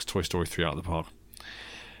knocks Toy Story 3 out of the park.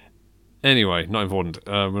 Anyway, not important.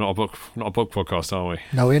 We're not a book podcast, are we?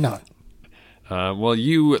 No, we're not. Well,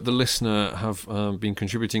 you, the listener, have been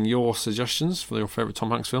contributing your suggestions for your favourite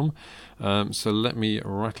Tom Hanks film. So let me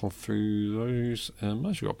rattle through those.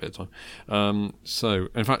 Actually, got a bit of time. So,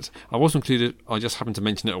 in fact, I was included. I just happened to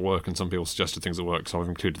mention it at work, and some people suggested things at work, so I've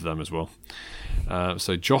included them as well.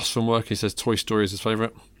 So Joss from work, he says Toy Story is his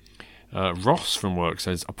favourite. Ross from work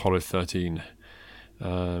says Apollo 13.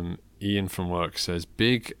 Ian from work says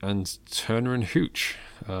Big and Turner and Hooch.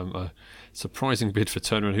 A surprising bid for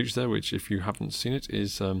Turner and Hooch there, which, if you haven't seen it,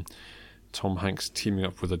 is Tom Hanks teaming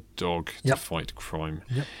up with a dog to fight crime.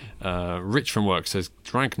 Yep. Rich from work says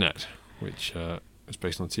Dragnet, which is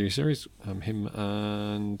based on a TV series. Him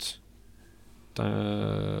and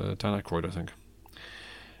Dan Aykroyd, I think.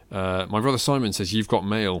 My brother Simon says You've Got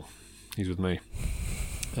Mail. He's with me.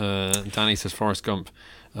 Danny says Forrest Gump.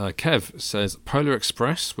 Kev says Polar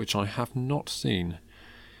Express, which I have not seen.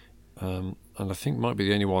 And I think might be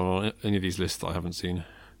the only one on any of these lists that I haven't seen.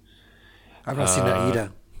 I've not seen that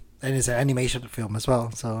either. And it's an animation film as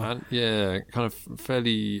well. So and kind of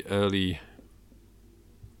fairly early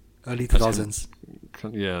 2000s.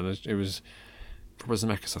 It was Robert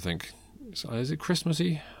Zemeckis, I think. Is it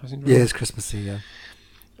Christmassy? It's Christmassy. Yeah.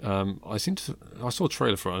 I saw a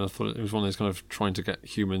trailer for it, and I thought it was one of those kind of trying to get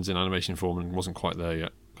humans in animation form, and wasn't quite there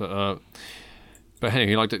yet. But anyway,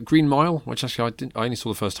 he liked it. Green Mile, which actually I only saw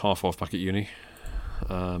the first half of back at uni,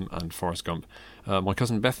 and Forrest Gump. My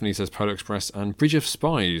cousin Bethany says Polar Express and Bridge of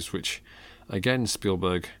Spies, which again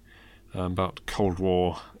Spielberg, about Cold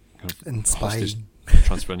War and hostage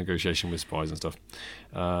transfer negotiation with spies and stuff.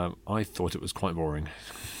 I thought it was quite boring.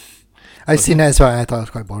 I've seen it as well. I thought it was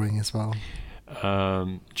quite boring as well.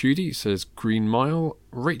 Judy says Green Mile.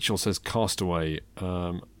 Rachel says Castaway.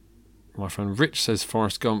 My friend Rich says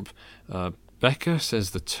Forrest Gump. Becca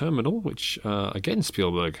says The Terminal, which again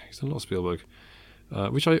Spielberg. He's done a lot of Spielberg,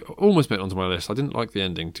 which I almost made onto my list. I didn't like the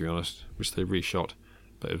ending, to be honest, which they reshot.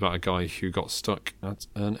 But it was about a guy who got stuck at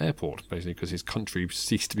an airport, basically, because his country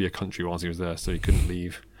ceased to be a country whilst he was there, so he couldn't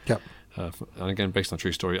leave. Yep. And again, based on a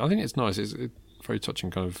true story. I think it's nice. It's very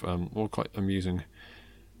touching, kind of, or quite amusing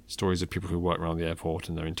stories of people who work around the airport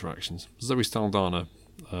and their interactions. Zoe Saldana,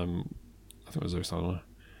 I think it was Zoe Saldana,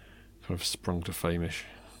 kind of sprung to fame-ish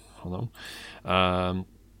on that one.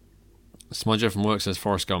 Smudger from work says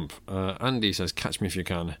Forrest Gump. Andy says Catch Me If You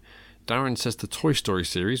Can. Darren says the Toy Story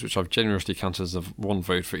series, which I've generously counted as one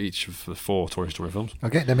vote for each of the 4 Toy Story films.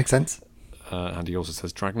 Okay, that makes sense. And he also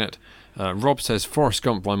says Dragnet. Rob says Forrest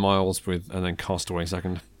Gump by miles, and then Castaway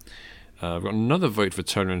second. We've got another vote for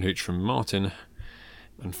Turner and Hooch from Martin.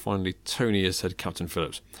 And finally, Tony has said Captain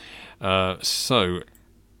Phillips. So,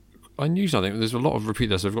 unusual, I think. There's a lot of repeat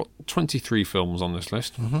there. So we've got 23 films on this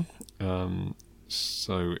list. Mm-hmm.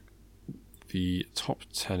 So the top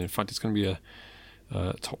 10, in fact, it's going to be a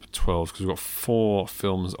top 12 because we've got 4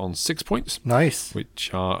 films on 6 points. Nice.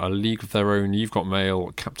 Which are A League of Their Own, You've Got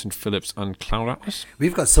Mail, Captain Phillips, and Cloud Atlas.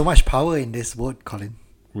 We've got so much power in this vote, Colin.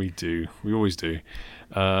 We do. We always do.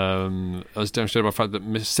 As demonstrated by the fact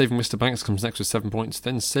that Saving Mr. Banks comes next with 7 points,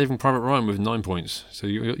 then Saving Private Ryan with 9 points. So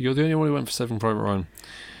you're the only one who went for Saving Private Ryan.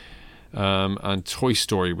 And Toy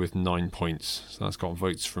Story with 9 points. So that's got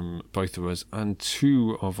votes from both of us and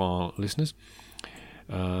 2 of our listeners.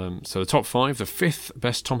 So the top 5, the 5th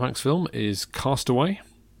best Tom Hanks film is Castaway.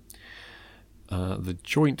 The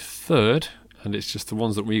joint 3rd, and it's just the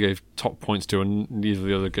ones that we gave top points to, and neither of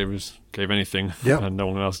the other gave anything, and no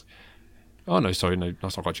one else. Oh no, sorry, no,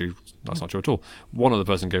 that's not quite true. That's not true at all. One other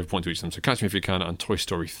person gave a point to each of them. So Catch Me If You Can and Toy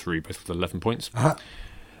Story 3, both with 11 points.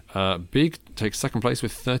 Big takes second place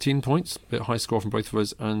with 13 points, a bit high score from both of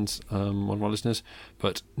us and one of our listeners,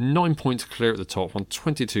 but 9 points clear at the top on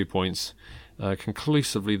 22 points.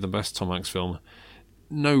 Conclusively the best Tom Hanks film.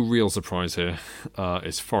 No real surprise here.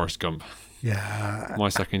 It's Forrest Gump. Yeah. My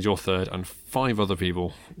second, your third, and 5 other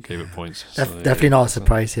people gave it points. Definitely not a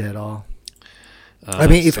surprise here at all. I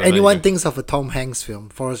mean, if anyone thinks of a Tom Hanks film,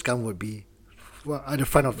 Forrest Gump would be at the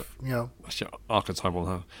front of, That's your archetypal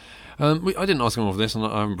now. I didn't ask him for this, and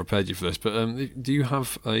I haven't prepared you for this, but do you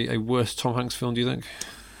have a worse Tom Hanks film, do you think?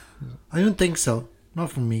 I don't think so.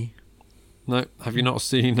 Not from me. No? Have you not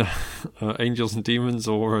seen Angels and Demons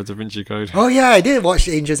or Da Vinci Code? Oh, yeah, I did watch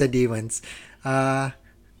Angels and Demons. Yeah.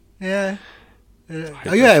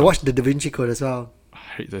 I watched the Da Vinci Code as well. I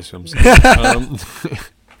hate those films.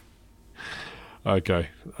 Okay,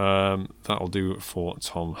 that'll do for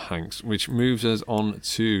Tom Hanks, which moves us on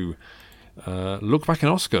to Look Back in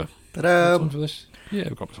Oscar. Ta-da! Time for this? Yeah,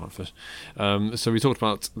 we've got time for this. So we talked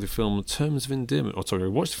about the film Terms of Endearment, we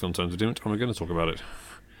watched the film Terms of Endearment, and we're going to talk about it.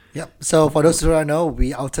 Yep. So for those who don't know,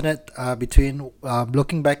 we alternate between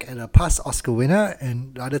looking back at a past Oscar winner,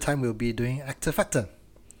 and the other time we'll be doing actor factor.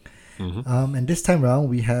 Mm-hmm. And this time around,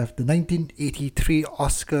 we have the 1983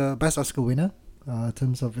 Best Oscar winner,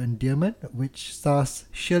 Terms of Endearment, which stars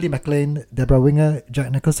Shirley MacLaine, Deborah Winger,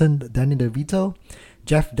 Jack Nicholson, Danny DeVito,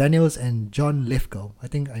 Jeff Daniels, and John Lithgow. I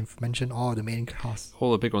think I've mentioned all the main cast.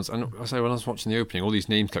 All the big ones. And I say, when I was watching the opening, all these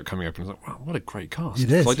names kept coming up, and I was like, wow, what a great cast.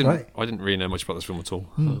 It is, I didn't really know much about this film at all.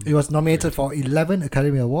 It was nominated for 11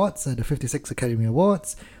 Academy Awards at the 56 Academy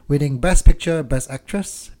Awards, winning Best Picture, Best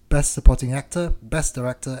Actress, Best Supporting Actor, Best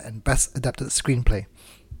Director, and Best Adapted Screenplay.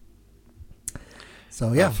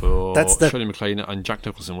 So yeah, that's the Shirley MacLaine and Jack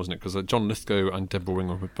Nicholson, wasn't it? Because John Lithgow and Deborah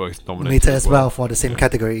Winger were both nominated as well for the same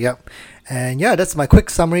category. Yep. And yeah, that's my quick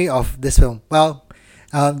summary of this film. Well,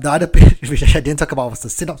 the other bit which I didn't talk about was the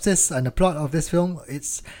synopsis and the plot of this film.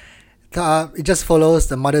 It just follows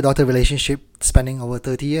the mother-daughter relationship spanning over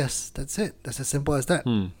 30 years. That's it. That's as simple as that.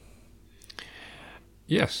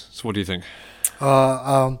 Yes. So what do you think?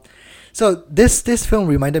 So this film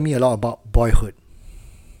reminded me a lot about Boyhood.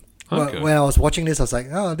 Okay. When I was watching this, I was like,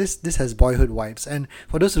 oh, this has Boyhood vibes. And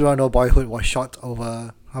for those who don't know, Boyhood was shot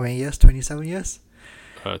over how many years? 27 years?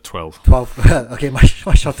 12. 12. Okay, much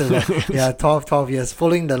shorter than that. Yeah, 12 years,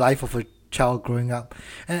 following the life of a child growing up.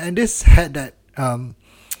 And this had that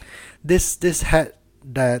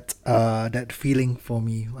that feeling for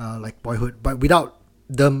me, like Boyhood, but without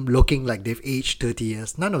them looking like they've aged 30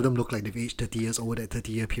 years. None of them look like they've aged 30 years over that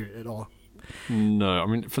 30-year period at all. No, I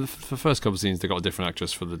mean, for the first couple of scenes, they got a different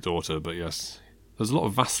actress for the daughter, but yes, there's a lot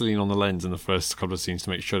of Vaseline on the lens in the first couple of scenes to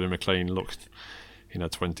make Shirley MacLaine look in her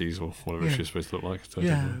 20s or whatever she's supposed to look like.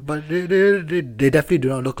 Yeah, but they definitely do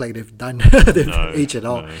not look like they've aged at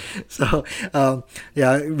all. No. So,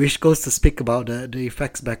 which goes to speak about the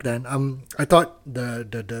effects back then. I thought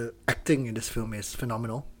the acting in this film is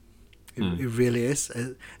phenomenal. It really is,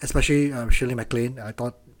 especially Shirley MacLaine. I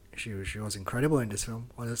thought she was incredible in this film,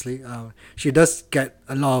 honestly. She does get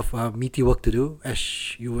a lot of meaty work to do,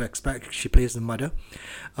 as you would expect. She plays the mother.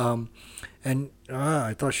 And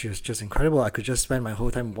I thought she was just incredible. I could just spend my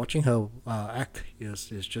whole time watching her act. It's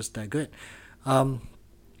just that good. I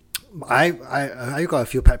got a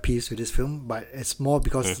few pet peeves with this film, but it's more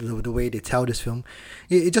because of the way they tell this film.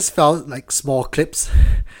 It just felt like small clips,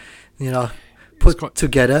 put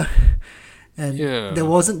together. And there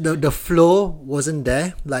wasn't the flow wasn't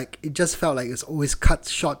there. Like, it just felt like it's always cut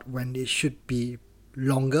short when it should be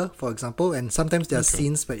longer, for example. And sometimes there are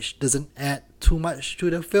scenes which doesn't add too much to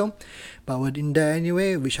the film, but within there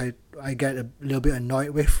anyway, which I get a little bit annoyed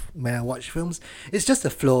with when I watch films. It's just the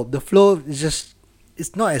flow. The flow is just,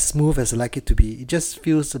 it's not as smooth as I like it to be. It just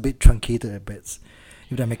feels a bit truncated a bit,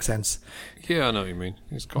 if that makes sense. Yeah, I know what you mean.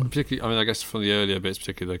 It's quite, particularly, I mean, I guess from the earlier bits,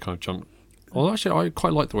 particularly, they kind of jump. Well, actually, I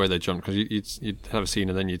quite like the way they jumped, because you'd have a scene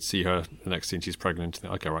and then you'd see her, the next scene she's pregnant.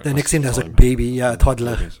 Okay, right. The next scene has a baby, a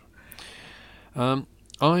toddler.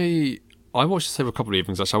 I watched this over a couple of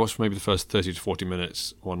evenings, actually. I watched maybe the first 30 to 40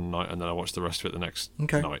 minutes one night, and then I watched the rest of it the next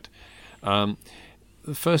night. The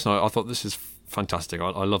first night, I thought, this is fantastic.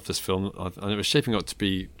 I love this film, and it was shaping up to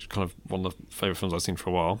be kind of one of the favourite films I've seen for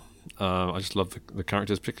a while. I just love the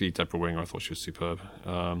characters, particularly Deborah Winger. I thought she was superb.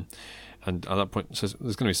 And at that point, so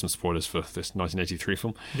there's going to be some spoilers for this 1983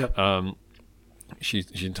 film. Yep. She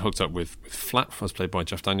hooked up with Flap, as played by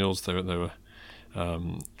Jeff Daniels. They were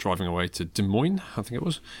driving away to Des Moines, I think it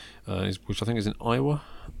was, which I think is in Iowa.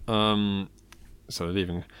 So they're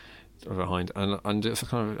leaving behind, and it's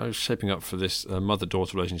kind of shaping up for this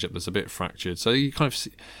mother-daughter relationship that's a bit fractured. So you kind of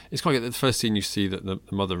see, it's kind of the first scene you see that the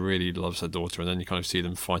mother really loves her daughter, and then you kind of see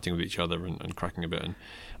them fighting with each other and cracking a bit.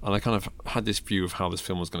 And I kind of had this view of how this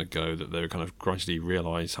film was going to go, that they would kind of gradually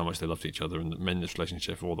realise how much they loved each other and mend this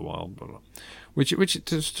relationship all the while, blah, blah. Which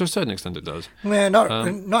to a certain extent it does. Yeah,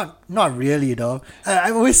 not really though. I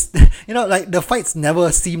always, like the fights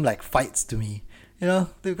never seem like fights to me.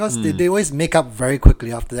 Because they always make up very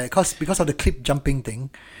quickly after that. Because of the clip jumping thing,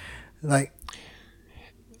 like.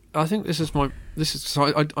 I think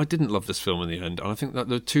I didn't love this film in the end, and I think that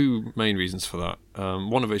there are two main reasons for that.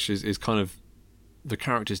 One of which is kind of the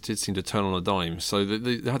characters did seem to turn on a dime. So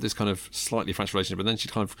they had this kind of slightly fractured relationship, but then she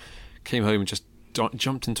kind of came home and just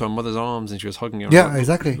jumped into her mother's arms and she was hugging her. Yeah,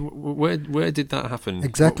 exactly. Where did that happen?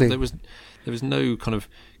 Exactly. There was no kind of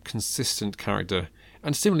consistent character.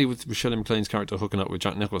 And similarly with Shirley MacLaine's character hooking up with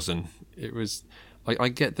Jack Nicholson, it was. I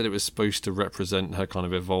get that it was supposed to represent her kind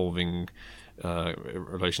of evolving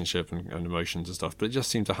relationship and emotions and stuff, but it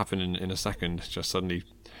just seemed to happen in a second, just suddenly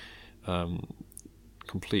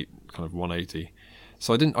complete kind of 180.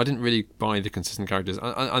 So I didn't really buy the consistent characters.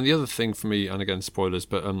 And the other thing for me, and again spoilers,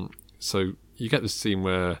 but so you get this scene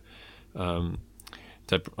where I'm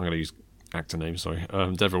going to use actor names, sorry.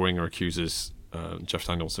 Deborah Winger accuses Jeff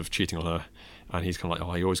Daniels of cheating on her, and he's kind of like,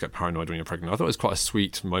 oh, you always get paranoid when you're pregnant. I thought it was quite a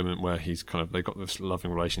sweet moment where he's kind of, they've got this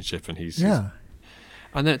loving relationship, and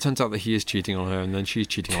and then it turns out that he is cheating on her, and then she's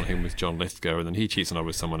cheating on him with John Lithgow, and then he cheats on her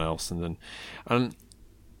with someone else, and it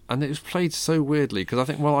was played so weirdly, because I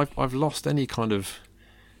think, well, I've lost any kind of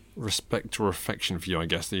respect or affection for you, I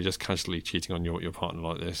guess, that you're just casually cheating on your partner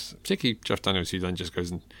like this. Particularly Jeff Daniels, who then just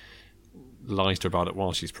goes and lies to her about it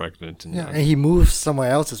while she's pregnant. And he moves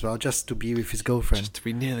somewhere else as well, just to be with his girlfriend. Just to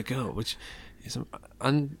be near the girl, which is...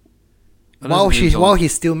 And while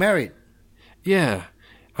he's still married. Yeah.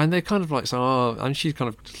 And they're kind of like, and she kind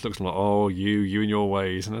of just looks like, oh, you and your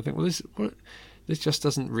ways. And I think, well, this just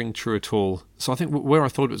doesn't ring true at all. So I think where I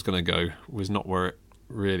thought it was going to go was not where it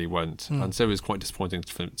really went, and so it was quite disappointing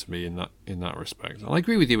to me in that respect. And I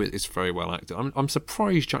agree with you; it's very well acted. I'm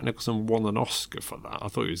surprised Jack Nicholson won an Oscar for that. I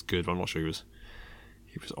thought he was good, but I'm not sure he was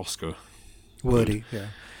Oscar worthy. Yeah,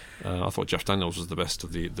 I thought Jeff Daniels was the best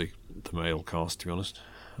of the male cast, to be honest.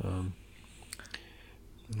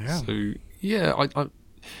 So yeah, I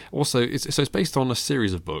also it's based on a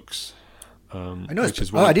series of books. I know I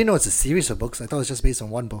didn't know it's a series of books. I thought it was just based on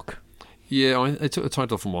one book. Yeah, I took the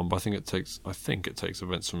title from one, but I think it takes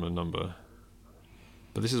events from a number.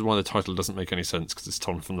 But this is why the title doesn't make any sense, because it's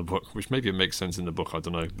torn from the book, which maybe it makes sense in the book, I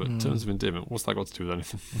don't know. But in terms of endearment, what's that got to do with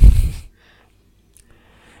anything?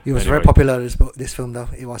 It was very popular, this film, though.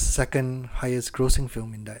 It was the second highest grossing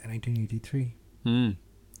film in 1983.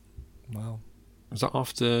 Wow. Was that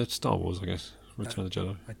after Star Wars, I guess? Return of the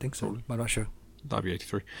Jedi? I think so. Probably. I'm not sure. That'd be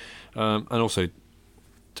 83. And also...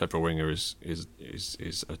 Deborah Winger is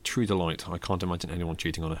a true delight. I can't imagine anyone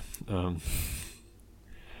cheating on her.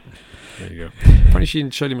 There you go. Apparently she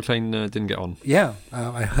and Shirley MacLaine didn't get on. Yeah,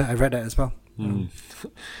 I read that as well.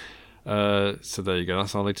 So there you go.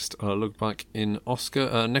 That's our latest look back in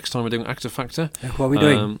Oscar. Next time we're doing Actor Factor. What are we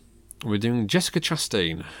doing? We're doing Jessica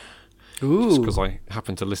Chastain. Ooh. Just because I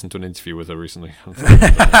happened to listen to an interview with her recently.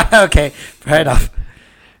 Okay, fair enough.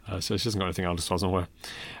 So she hasn't got anything else as far as I'm aware.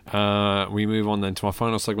 We move on then to our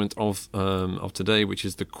final segment of today, which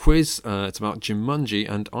is the quiz. It's about Jumanji,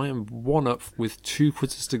 and I am one up with 2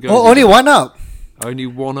 quizzes to go. Oh, only one up? Only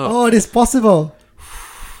one up. Oh, it is possible.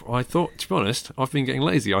 I thought, to be honest, I've been getting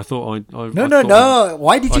lazy. I thought No.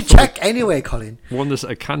 Why did you check anyway, Colin? Won this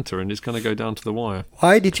at a canter, and it's going to go down to the wire.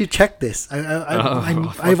 Why did you check this?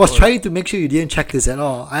 I was trying to make sure you didn't check this at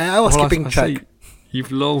all. I was keeping track. You've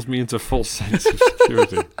lulled me into a false sense of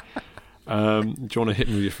security. Do you want to hit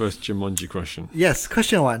me with your first Jumanji question? Yes,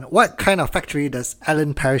 question 1. What kind of factory does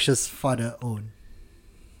Alan Parrish's father own?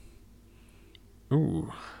 Ooh,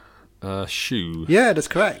 shoe. Yeah, that's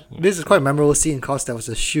correct. This is quite a memorable scene because there was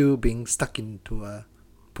a shoe being put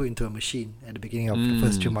into a machine at the beginning of the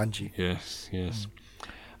first Jumanji. Yes.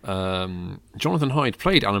 Jonathan Hyde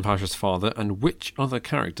played Alan Parrish's father, and which other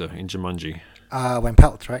character in Jumanji? Wayne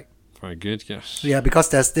Pelt, right? Very good, yes. Yeah, because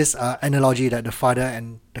there's this analogy that the father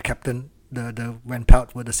and the captain, the Wayne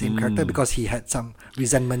Pelt, were the same character because he had some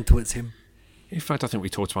resentment towards him. In fact, I think we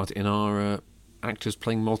talked about it in our Actors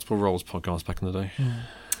Playing Multiple Roles podcast back in the day.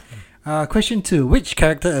 Question 2. Which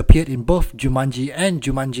character appeared in both Jumanji and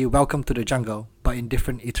Jumanji Welcome to the Jungle, but in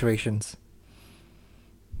different iterations?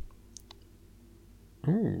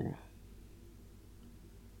 Ooh.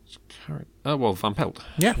 Well, Van Pelt.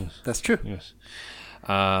 Yeah, yes. That's true. Yes.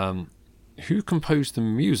 Who composed the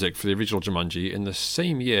music for the original Jumanji in the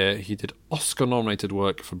same year he did Oscar-nominated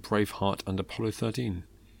work for Braveheart and Apollo 13?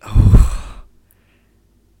 Oh,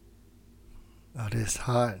 this is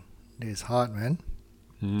hard. This is hard, man.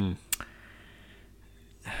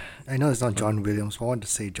 I know it's not John Williams, but I want to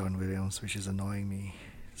say John Williams, which is annoying me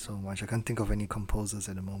so much. I can't think of any composers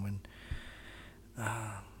at the moment.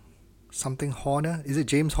 Something Horner? Is it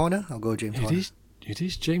James Horner? I'll go James Horner. It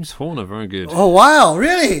is James Horner. Very good. Oh wow!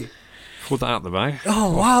 Really? Pulled that out the bag.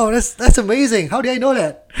 Oh wow! That's amazing. How did I know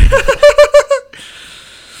that?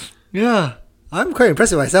 Yeah. I'm quite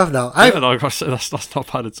impressed with myself now. Yeah, no, that's not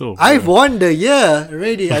bad at all. I've won the year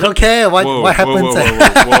already. I don't care what happens.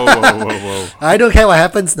 Whoa. I don't care what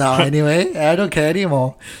happens now anyway. I don't care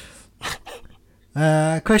anymore.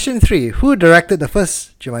 Question 3. Who directed the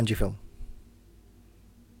first Jumanji film?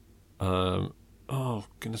 Oh,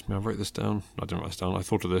 goodness me, I wrote this down. I didn't write this down. I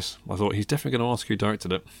thought of this. I thought, he's definitely going to ask who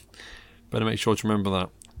directed it. Better make sure to remember that.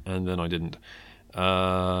 And then I didn't.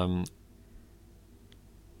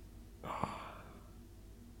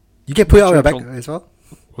 You can put it on your back as well.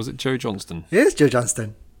 Was it Joe Johnston? It is Joe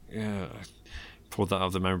Johnston. Yeah, I pulled that out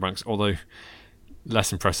of the memory banks, although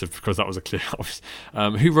less impressive because that was a clear obvious.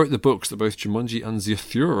 Who wrote the books that both Jumanji and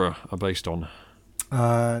Zathura are based on?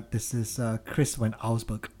 This is Chris Van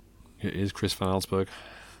Allsburg. It is Chris Van Allsburg.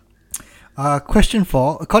 Question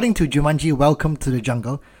 4. According to Jumanji Welcome to the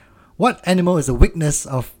Jungle, what animal is a weakness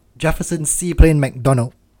of Jefferson Seaplane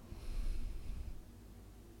McDonald?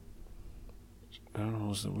 I don't know,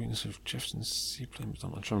 what's the weakness of Jefferson Seaplane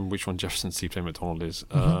McDonald? I'm trying to remember which one Jefferson Seaplane McDonald is.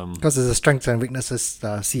 Because there's a strengths and weaknesses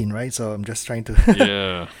scene, right? So I'm just trying to...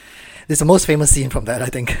 Yeah. It's the most famous scene from that, I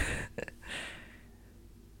think.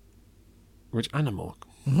 Which animal?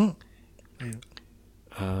 Mm-hmm.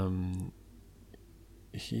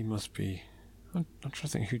 He must be... I'm trying to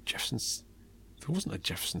think who Jefferson's... There wasn't a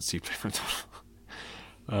Jefferson Seaplane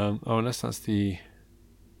McDonald. Unless that's the...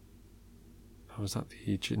 Was that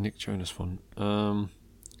the Nick Jonas one?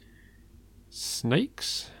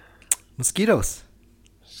 Snakes? Mosquitoes.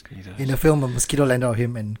 In the film, a mosquito landed on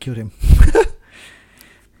him and killed him.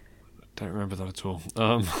 Don't remember that at all.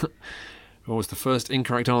 What was the first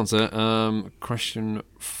incorrect answer? Question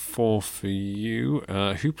 4 for you.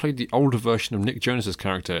 Who played the older version of Nick Jonas's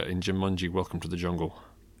character in Jumanji Welcome to the Jungle?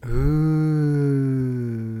 Ooh.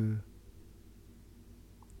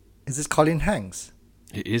 Is this Colin Hanks?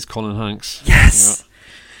 It is Colin Hanks. Yes.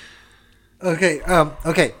 Yeah.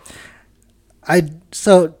 Okay.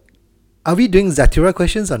 So, are we doing Zathura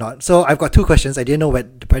questions or not? So I've got 2 questions. I didn't know whether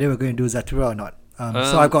we're going to do Zathura or not.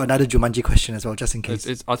 So I've got another Jumanji question as well, just in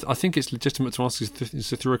case. I think it's legitimate to ask these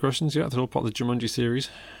Zathura questions. Yeah, they're all part of the Jumanji series.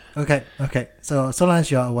 Okay. So long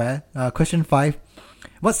as you're aware. Question 5.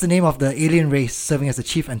 What's the name of the alien race serving as the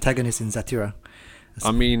chief antagonist in Zathura?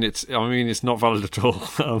 I mean, it's not valid at all.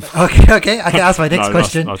 Okay. I can ask my next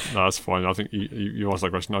question. That's fine. I think you asked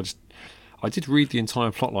that question. I did read the entire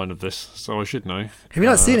plotline of this, so I should know. Have you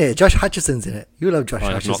not seen it? Josh Hutcherson's in it. You love Josh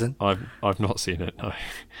Hutcherson. I've not seen it. No,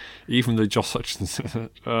 even though Josh Hutcherson's in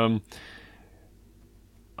it. I'm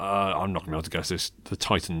not going to be able to guess this. The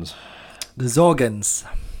Titans. The Zorgans.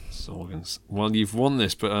 Well, you've won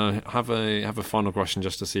this, but have a final question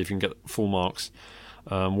just to see if you can get full marks.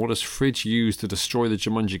 What does Fridge use to destroy the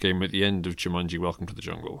Jumanji game at the end of Jumanji Welcome to the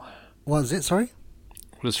Jungle? What is it, sorry?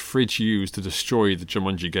 What does Fridge use to destroy the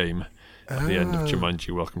Jumanji game at the end of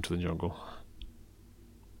Jumanji Welcome to the Jungle?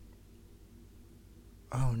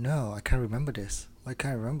 Oh no, I can't remember this. I'm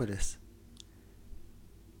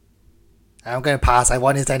going to pass. I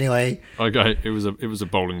won it anyway. Okay, it was a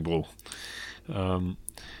bowling ball.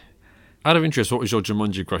 Out of interest, what was your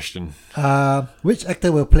Jumanji question? Which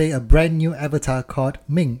actor will play a brand new avatar called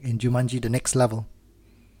Ming in Jumanji The Next Level?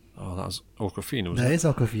 Oh, that was Awkwafina, wasn't it? That is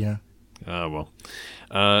Awkwafina. Well.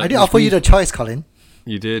 I did offer you the choice, Colin.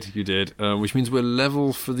 You did. Which means we're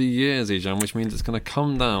level for the year, Zijan, which means it's going to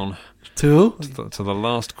come down to the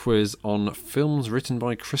last quiz on films written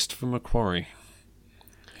by Christopher McQuarrie.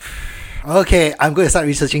 Okay, I'm going to start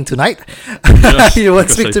researching tonight. Yes, you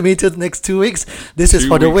won't speak to me till the next 2 weeks. This is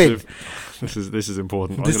for the win. This is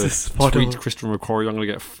important. This is for tweet Christopher McQuarrie. I'm going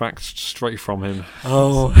to get facts straight from him.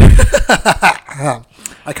 Oh,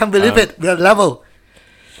 I can't believe it. We're at level.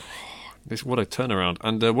 What a turnaround.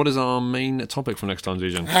 And what is our main topic for next time,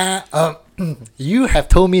 Zijan? You have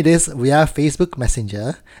told me this via Facebook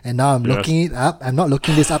Messenger, and now I'm looking it up. I'm not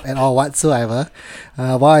looking this up at all whatsoever.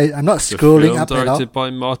 Why I'm not scrolling up at all. Directed by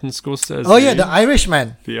Martin Scorsese. Oh yeah, The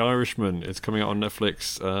Irishman. The Irishman. It's coming out on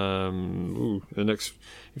Netflix. The next.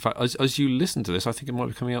 In fact, as you listen to this, I think it might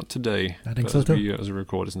be coming out today. I think so too. As we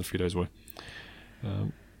record, it's in a few days away.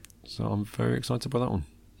 So I'm very excited by that one.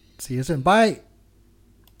 See you soon. Bye.